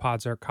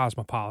 cephalopods are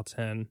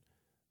cosmopolitan,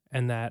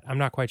 and that I'm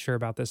not quite sure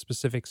about this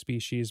specific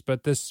species,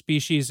 but this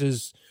species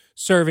is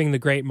serving the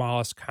Great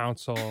Mollusk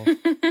Council,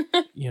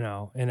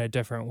 in a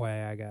different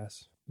way, I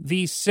guess.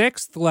 The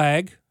sixth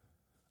leg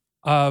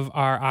of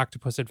our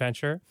octopus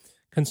adventure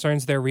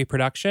concerns their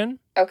reproduction.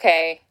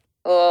 Okay.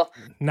 Well,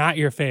 not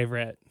your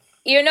favorite.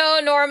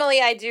 Normally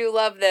I do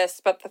love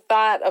this, but the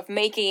thought of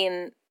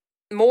making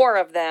more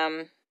of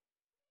them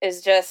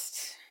is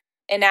just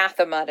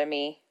anathema to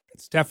me.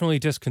 It's definitely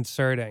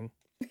disconcerting.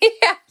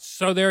 Yeah.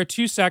 So there are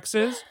two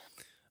sexes.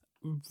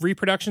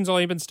 Reproduction's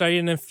only been studied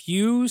in a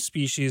few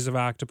species of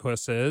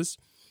octopuses.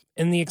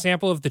 In the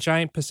example of the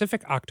giant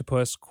Pacific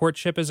octopus,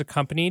 courtship is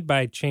accompanied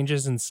by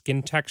changes in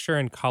skin texture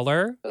and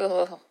color.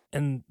 Ugh.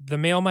 And the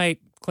male might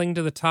cling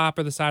to the top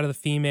or the side of the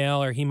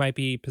female, or he might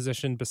be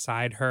positioned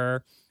beside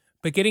her.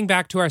 But getting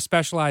back to our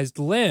specialized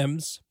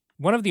limbs,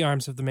 one of the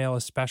arms of the male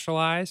is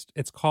specialized.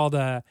 It's called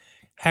a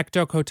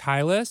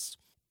hectocotylus,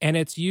 and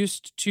it's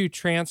used to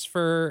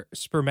transfer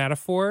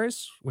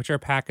spermatophores, which are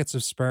packets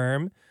of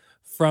sperm,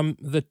 from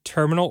the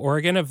terminal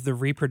organ of the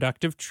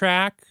reproductive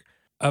tract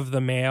of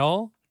the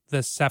male,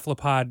 the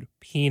cephalopod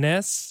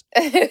penis,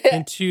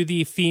 into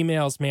the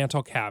female's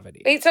mantle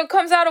cavity. Wait, so it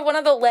comes out of one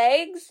of the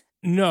legs?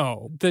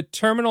 No, the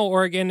terminal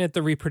organ at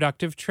the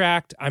reproductive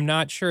tract, I'm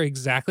not sure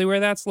exactly where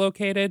that's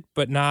located,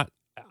 but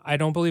I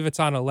don't believe it's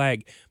on a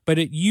leg, but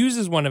it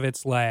uses one of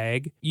its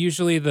leg,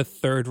 usually the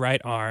third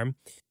right arm,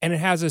 and it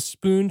has a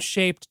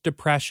spoon-shaped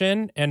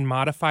depression and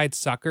modified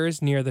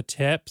suckers near the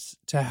tips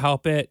to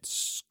help it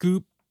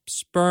scoop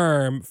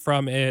sperm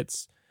from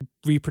its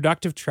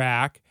reproductive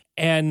tract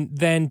and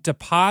then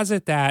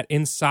deposit that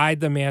inside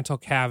the mantle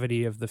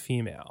cavity of the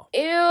female.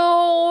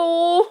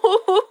 Ew.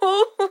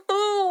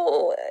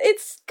 It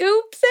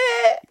scoops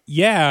it?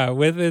 Yeah,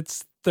 with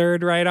its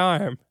third right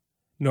arm,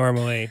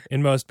 normally,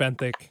 in most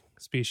benthic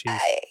species.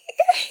 I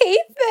hate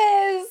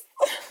this.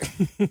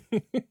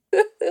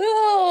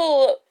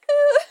 Ew.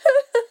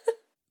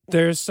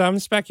 There's some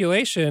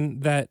speculation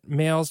that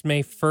males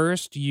may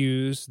first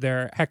use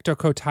their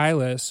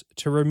hectocotylus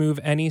to remove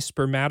any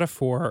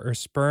spermatophore or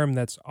sperm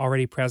that's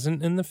already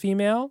present in the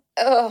female.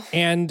 Ugh.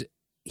 And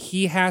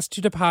he has to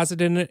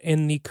deposit it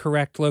in the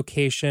correct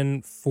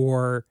location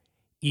for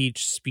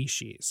each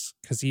species,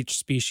 because each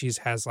species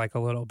has like a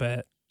little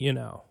bit,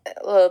 A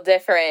little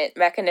different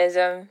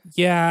mechanism.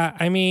 Yeah,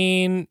 I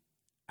mean,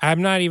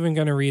 I'm not even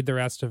going to read the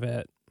rest of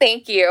it.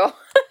 Thank you.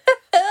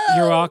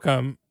 You're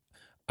welcome.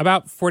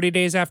 About 40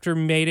 days after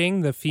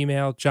mating, the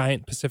female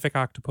giant Pacific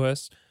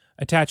octopus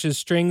attaches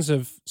strings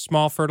of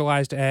small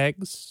fertilized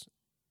eggs,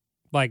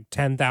 like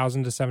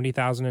 10,000 to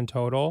 70,000 in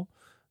total,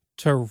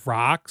 to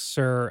rocks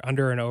or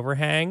under an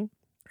overhang.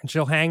 And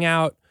she'll hang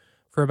out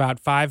for about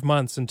 5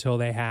 months until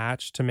they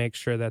hatch to make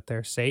sure that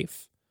they're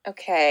safe.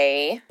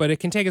 Okay. But it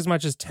can take as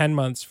much as 10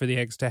 months for the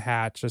eggs to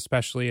hatch,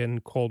 especially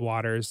in cold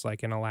waters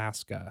like in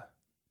Alaska.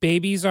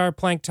 Babies are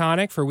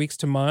planktonic for weeks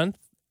to months,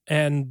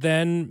 and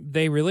then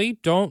they really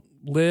don't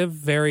live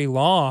very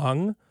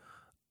long.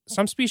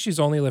 Some species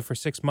only live for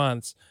 6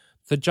 months.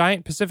 The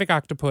giant Pacific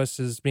octopus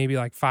is maybe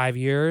like 5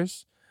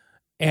 years,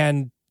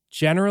 and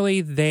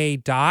generally they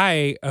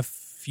die a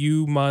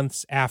few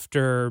months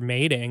after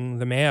mating,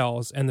 the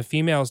males, and the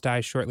females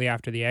die shortly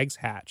after the eggs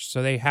hatch.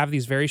 So they have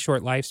these very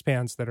short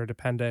lifespans that are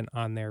dependent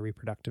on their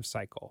reproductive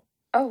cycle.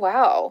 Oh,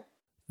 wow.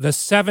 The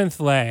seventh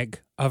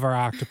leg of our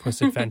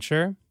octopus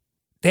adventure.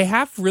 They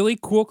have really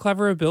cool,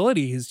 clever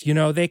abilities.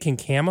 They can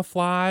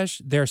camouflage.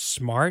 They're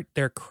smart.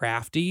 They're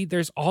crafty.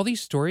 There's all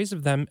these stories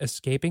of them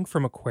escaping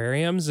from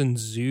aquariums and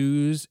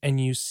zoos. And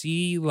you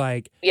see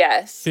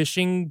yes,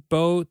 fishing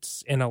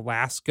boats in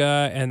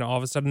Alaska. And all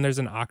of a sudden there's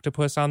an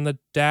octopus on the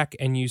deck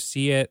and you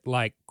see it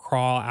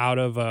crawl out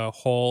of a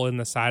hole in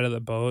the side of the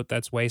boat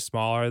that's way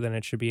smaller than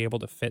it should be able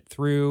to fit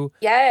through.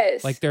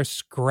 Yes. They're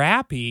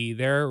scrappy.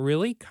 They're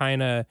really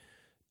kind of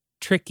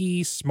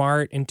tricky,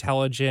 smart,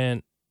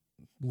 intelligent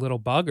little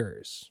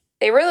buggers.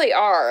 They really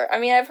are. I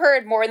mean, I've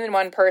heard more than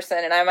one person,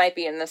 and I might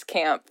be in this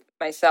camp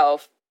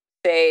myself,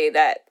 say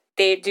that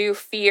they do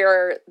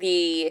fear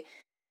the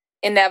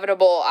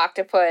inevitable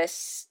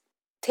octopus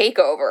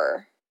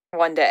takeover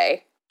one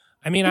day.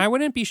 I mean, I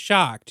wouldn't be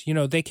shocked.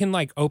 They can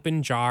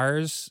open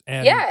jars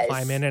and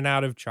climb in and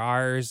out of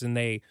jars, and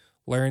they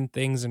learn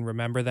things and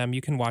remember them.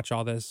 You can watch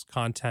all this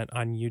content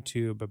on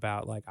YouTube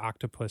about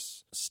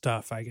octopus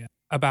stuff, I guess,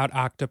 about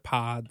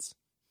octopods.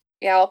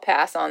 Yeah, I'll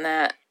pass on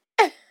that.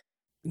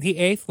 The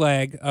eighth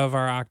leg of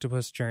our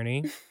octopus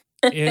journey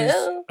is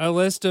a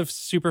list of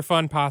super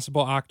fun possible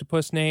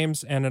octopus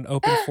names and an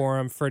open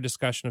forum for a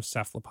discussion of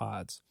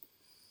cephalopods.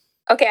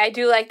 Okay, I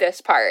do like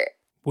this part.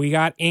 We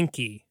got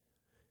Inky.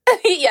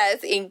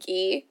 Yes,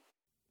 Inky.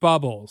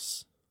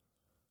 Bubbles.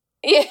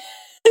 Yeah.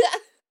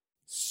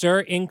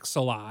 Sir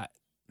Inks-a-Lot.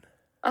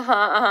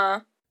 Uh-huh.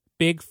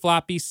 Big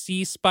floppy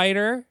sea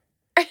spider.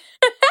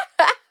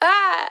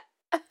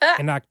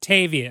 and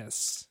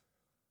Octavius.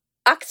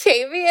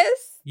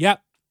 Octavius?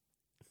 Yep.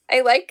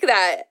 I like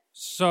that.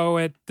 So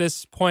at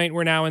this point,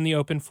 we're now in the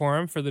open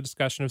forum for the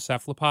discussion of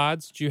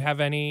cephalopods. Do you have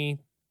any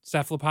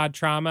cephalopod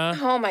trauma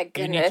Oh my you need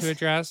goodness. to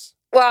address?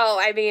 Well,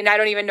 I mean, I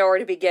don't even know where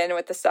to begin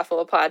with the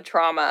cephalopod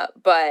trauma,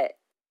 but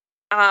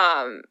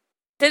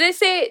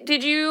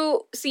did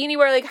you see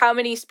anywhere like how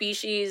many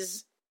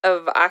species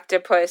of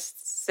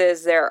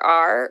octopuses there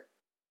are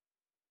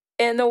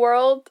in the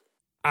world?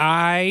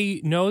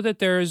 I know that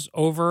there's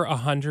over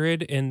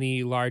 100 in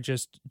the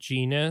largest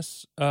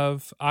genus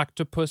of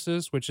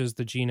octopuses, which is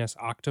the genus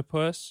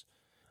Octopus.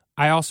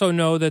 I also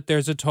know that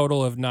there's a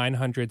total of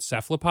 900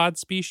 cephalopod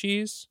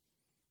species.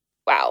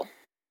 Wow.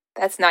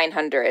 That's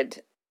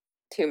 900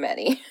 too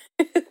many.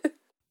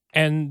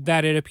 And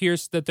that it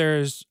appears that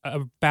there's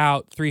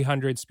about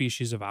 300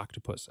 species of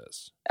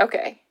octopuses.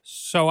 Okay.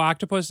 So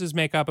octopuses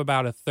make up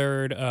about a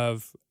third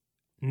of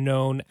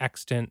known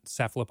extant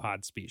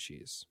cephalopod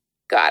species.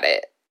 Got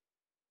it.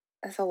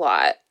 That's a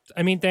lot.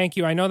 I mean, thank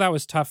you. I know that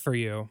was tough for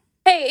you.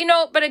 Hey,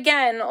 but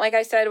again, like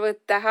I said with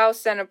the house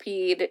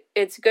centipede,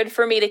 it's good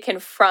for me to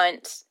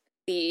confront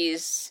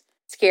these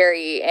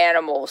scary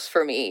animals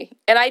for me.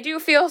 And I do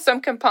feel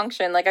some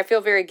compunction. Like, I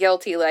feel very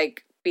guilty,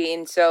 like,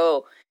 being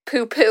so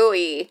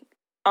poo-pooey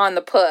on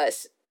the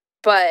puss.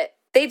 But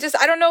I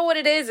don't know what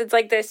it is. It's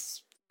like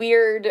this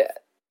weird,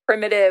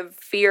 primitive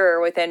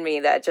fear within me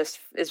that just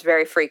is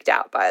very freaked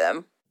out by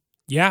them.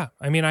 Yeah,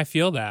 I mean, I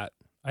feel that.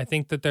 I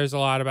think that there's a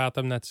lot about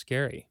them that's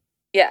scary.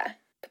 Yeah,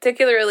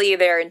 particularly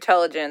their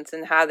intelligence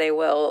and how they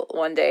will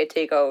one day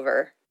take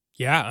over.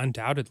 Yeah,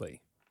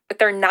 undoubtedly. With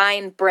their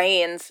 9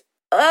 brains.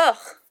 Ugh.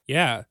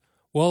 Yeah.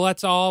 Well,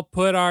 let's all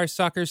put our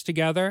suckers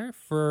together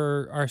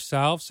for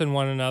ourselves and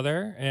one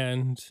another,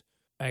 and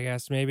I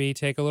guess maybe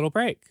take a little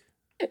break.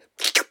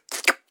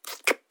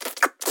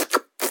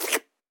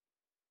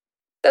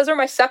 Those are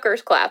my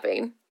suckers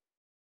clapping.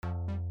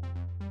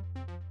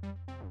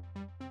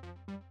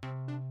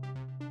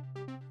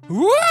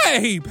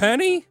 Hey,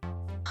 Penny!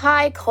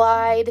 Hi,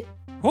 Clyde.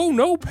 Oh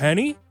no,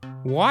 Penny.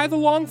 Why the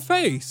long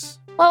face?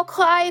 Well,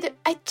 Clyde,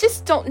 I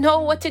just don't know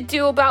what to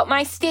do about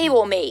my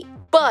stablemate,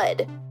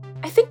 Bud.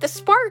 I think the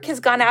spark has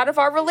gone out of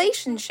our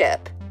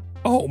relationship.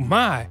 Oh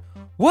my,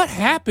 what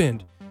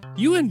happened?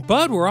 You and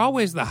Bud were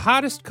always the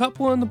hottest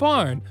couple in the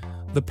barn,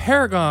 the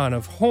paragon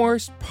of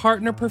horse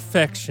partner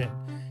perfection.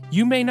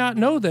 You may not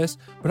know this,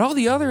 but all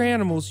the other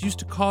animals used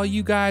to call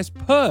you guys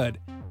Pud.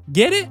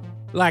 Get it?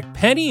 Like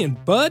Penny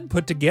and Bud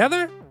put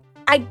together?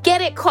 I get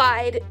it,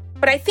 Clyde,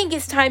 but I think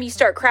it's time you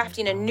start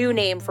crafting a new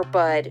name for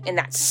Bud and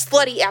that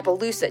slutty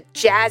Appaloosa,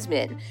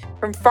 Jasmine,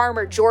 from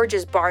Farmer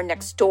George's barn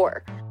next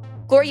door.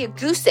 Gloria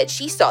Goose said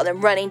she saw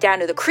them running down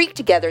to the creek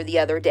together the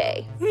other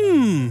day.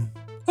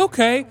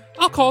 Okay,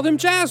 I'll call them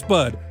Jazz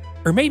Bud,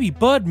 or maybe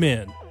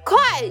Budmen.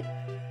 Clyde,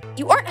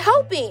 you aren't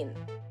helping.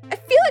 I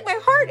feel like my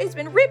heart has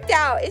been ripped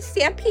out and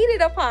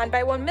stampeded upon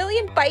by 1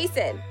 million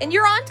bison, and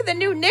you're on to the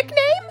new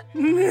nickname?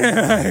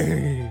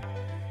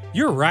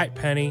 You're right,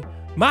 Penny.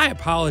 My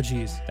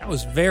apologies. That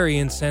was very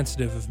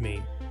insensitive of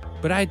me.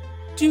 But I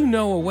do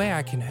know a way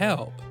I can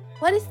help.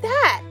 What is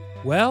that?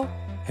 Well,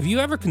 have you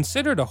ever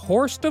considered a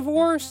horse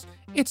divorce?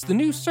 It's the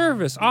new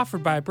service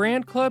offered by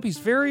Brand Clubby's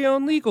very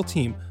own legal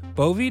team,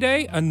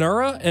 Bovidae,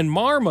 Anura, and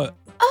Marmot.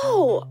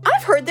 Oh,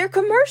 I've heard their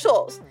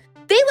commercials.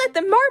 They let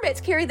the marmots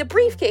carry the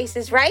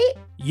briefcases, right?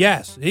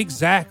 Yes,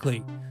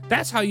 exactly.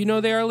 That's how you know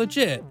they are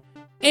legit.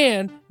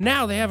 And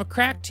now they have a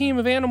crack team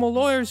of animal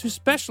lawyers who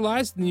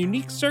specialize in the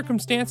unique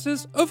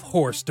circumstances of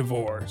horse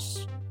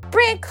divorce.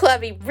 Brand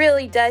Clubby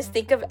really does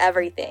think of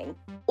everything.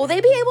 Will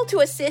they be able to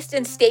assist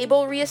in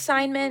stable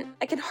reassignment?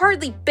 I can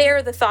hardly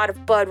bear the thought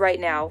of Bud right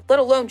now, let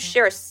alone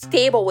share a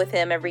stable with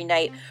him every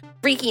night,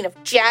 reeking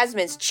of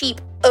Jasmine's cheap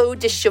eau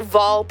de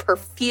cheval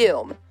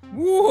perfume.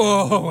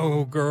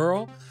 Whoa,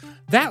 girl.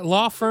 That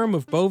law firm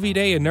of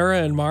Bovidae,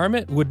 Anura, and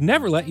Marmot would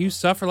never let you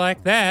suffer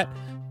like that.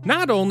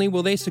 Not only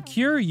will they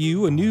secure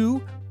you a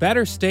new,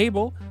 better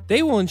stable,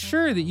 they will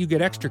ensure that you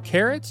get extra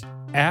carrots,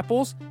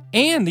 apples,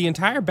 and the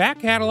entire back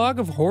catalog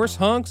of Horse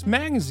Hunks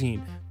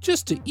magazine,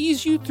 just to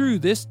ease you through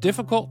this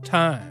difficult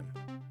time.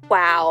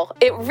 Wow,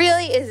 it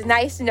really is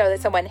nice to know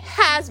that someone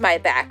has my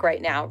back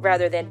right now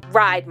rather than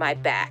ride my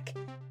back.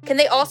 Can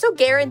they also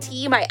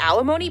guarantee my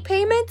alimony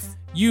payments?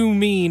 You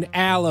mean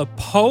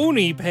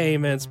alipony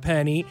payments,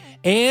 Penny.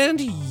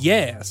 And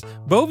yes,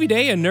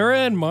 Bovidae,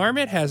 Anura, and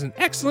Marmot has an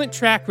excellent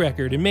track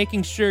record in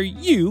making sure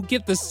you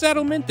get the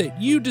settlement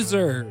that you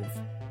deserve.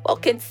 Well,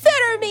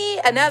 consider me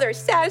another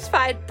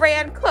satisfied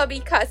Brand Clubby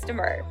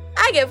customer.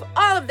 I give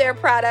all of their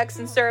products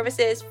and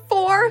services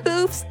 4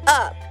 hoofs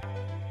up.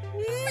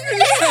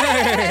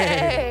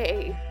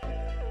 Yay!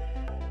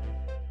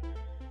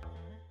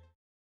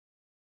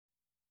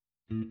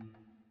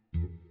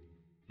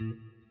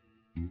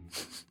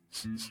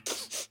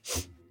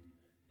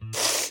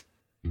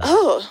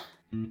 Oh,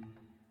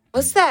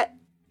 what's that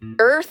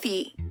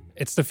earthy?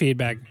 It's the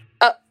feedback.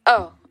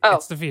 Oh.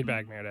 It's the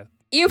feedback, Meredith.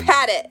 You've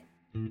had it.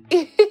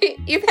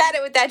 You've had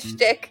it with that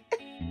shtick.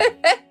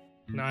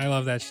 No, I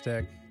love that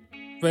shtick.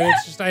 but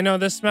it's just, I know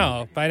the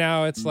smell. By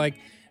now, it's like,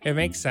 it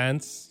makes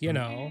sense, you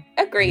know.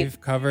 Agreed.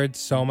 We've covered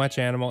so much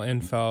animal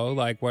info.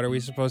 Like, what are we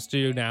supposed to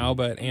do now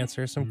but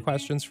answer some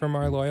questions from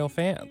our loyal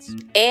fans?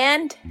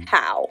 And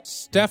how?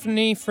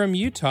 Stephanie from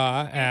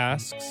Utah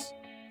asks,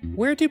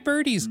 where do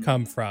birdies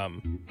come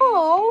from?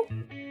 Oh,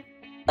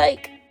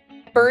 like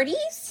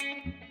birdies?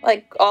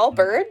 Like all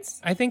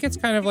birds? I think it's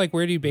kind of like,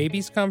 where do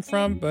babies come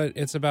from? But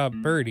it's about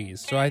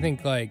birdies. So I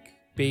think like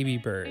baby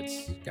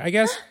birds. I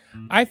guess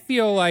I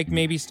feel like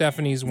maybe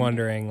Stephanie's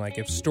wondering like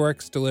if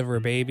storks deliver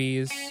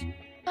babies.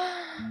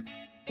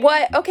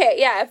 What? Okay,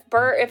 yeah,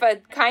 if a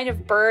kind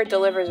of bird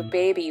delivers a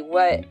baby,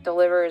 what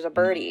delivers a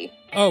birdie?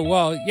 Oh,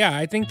 well, yeah,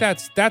 I think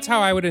that's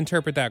how I would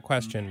interpret that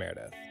question,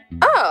 Meredith.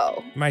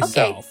 Oh.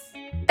 Myself. Okay.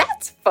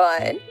 That's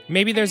fun.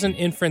 Maybe there's an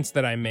inference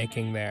that I'm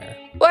making there.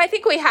 Well, I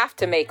think we have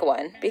to make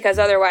one because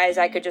otherwise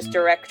I could just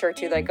direct her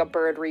to like a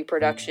bird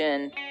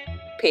reproduction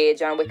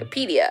page on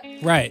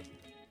Wikipedia. Right.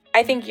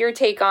 I think your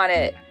take on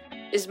it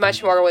is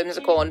much more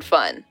whimsical and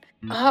fun.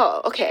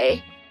 Oh,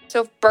 okay.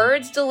 So if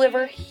birds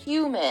deliver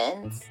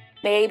humans,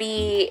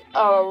 maybe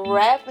a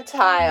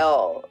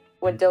reptile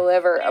would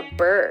deliver a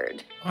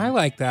bird. I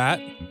like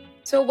that.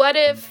 So what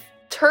if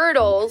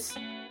turtles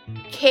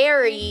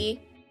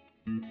carry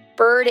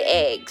bird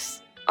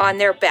eggs on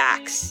their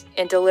backs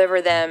and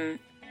deliver them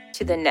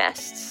to the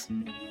nests?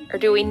 Or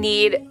do we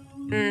need...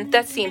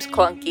 that seems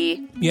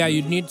clunky. Yeah,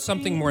 you'd need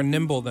something more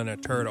nimble than a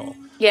turtle.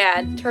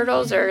 Yeah,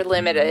 turtles are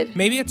limited.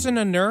 Maybe it's an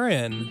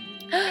anurin.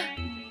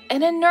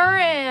 An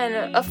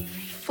anurin! A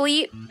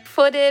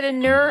fleet-footed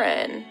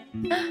anurin.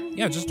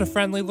 Yeah, just a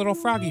friendly little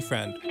froggy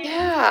friend.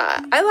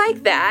 Yeah, I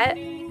like that.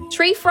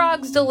 Tree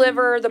frogs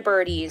deliver the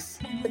birdies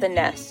to the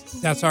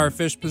nests. That's our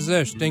fish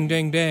position. Ding,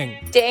 ding,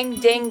 ding. Ding,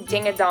 ding,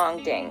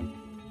 ding-a-dong, ding.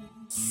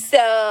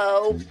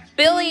 So,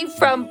 Billy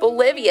from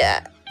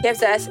Bolivia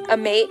gives us a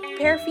mate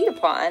pair feet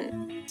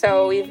upon.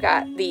 So we've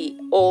got the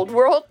old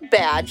world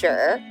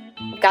badger,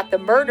 we've got the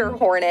murder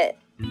hornet,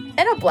 and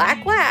a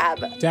black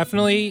lab.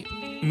 Definitely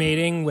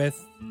mating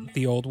with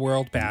the old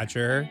world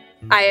badger.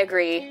 I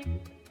agree.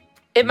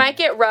 It might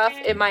get rough.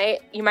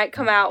 You might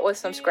come out with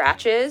some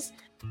scratches,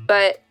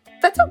 but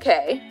that's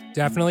okay.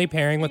 Definitely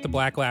pairing with the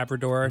black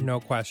Labrador, no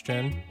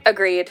question.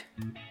 Agreed.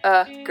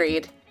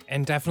 Agreed.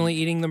 And definitely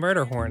eating the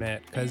murder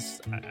hornet,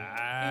 because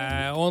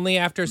only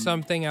after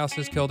something else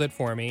has killed it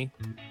for me.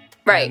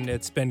 Right. And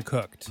it's been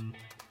cooked.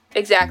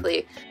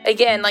 Exactly.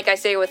 Again, like I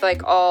say with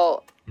like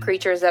all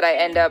creatures that I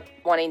end up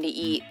wanting to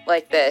eat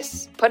like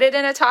this, put it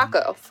in a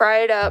taco, fry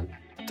it up,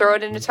 throw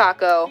it in a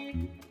taco.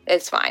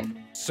 It's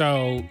fine.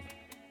 So,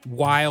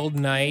 wild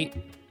night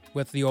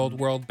with the old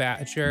world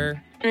badger.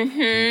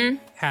 Mm-hmm.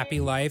 Happy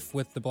life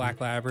with the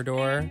black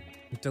Labrador.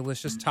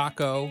 Delicious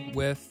taco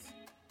with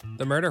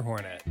the murder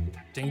hornet.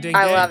 Ding, ding, ding.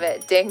 I love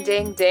it. Ding,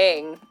 ding,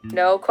 ding.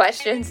 No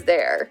questions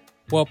there.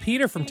 Well,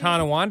 Peter from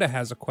Tonawanda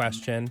has a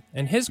question,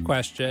 and his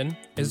question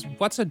is,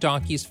 what's a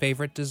donkey's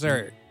favorite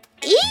dessert?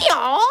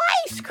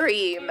 Ice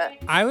cream.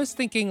 I was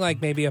thinking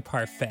like maybe a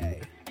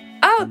parfait.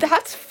 Oh,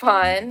 that's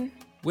fun.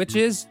 Which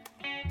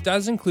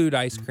does include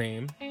ice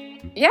cream.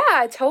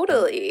 Yeah,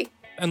 totally.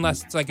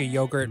 Unless it's like a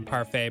yogurt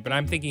parfait, but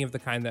I'm thinking of the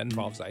kind that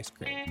involves ice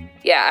cream.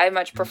 Yeah, I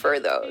much prefer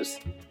those.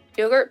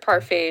 Yogurt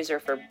parfaits are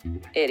for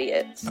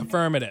idiots.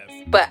 Affirmative.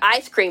 But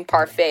ice cream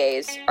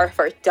parfaits are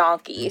for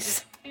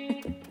donkeys.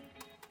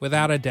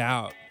 Without a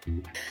doubt.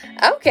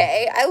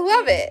 Okay, I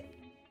love it.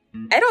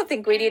 I don't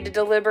think we need to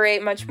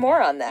deliberate much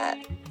more on that.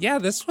 Yeah,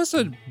 this was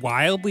a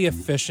wildly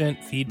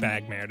efficient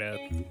feedback, Meredith.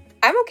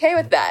 I'm okay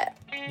with that.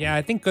 Yeah,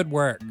 I think good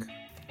work.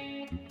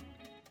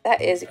 That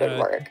is good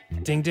work.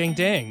 Ding, ding,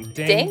 ding.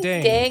 Ding, Ding,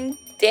 ding. ding,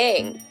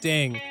 ding.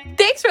 Ding.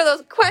 Thanks for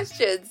those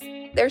questions.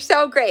 They're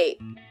so great.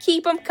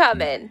 Keep them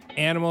coming.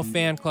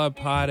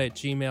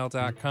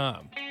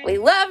 animalfanclubpod@gmail.com. We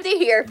love to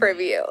hear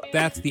from you.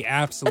 That's the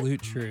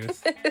absolute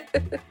truth.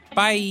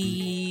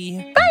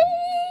 Bye. Bye.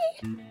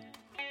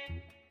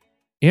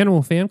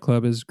 Animal Fan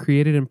Club is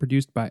created and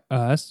produced by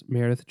us,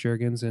 Meredith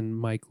Juergens and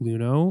Mike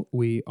Luno.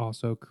 We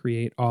also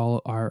create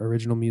all our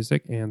original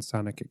music and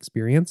sonic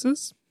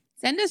experiences.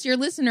 Send us your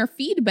listener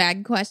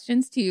feedback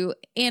questions to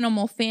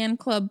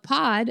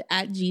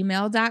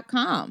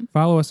animalfanclubpod@gmail.com.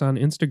 Follow us on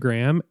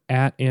Instagram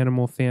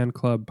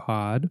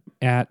 @animalfanclubpod,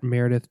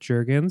 @Meredith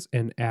Juergens,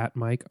 and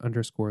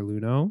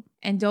 @Mike_Luno.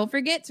 And don't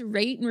forget to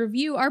rate and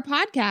review our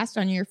podcast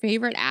on your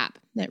favorite app.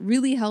 That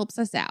really helps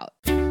us out.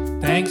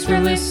 Thanks for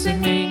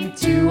listening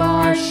to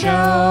our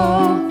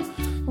show.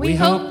 We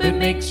hope it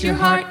makes your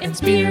heart and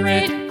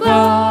spirit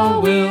glow.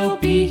 We'll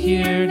be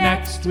here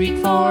next week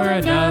for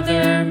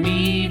another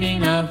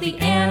meeting of the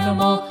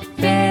Animal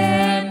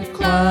Fan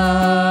Club.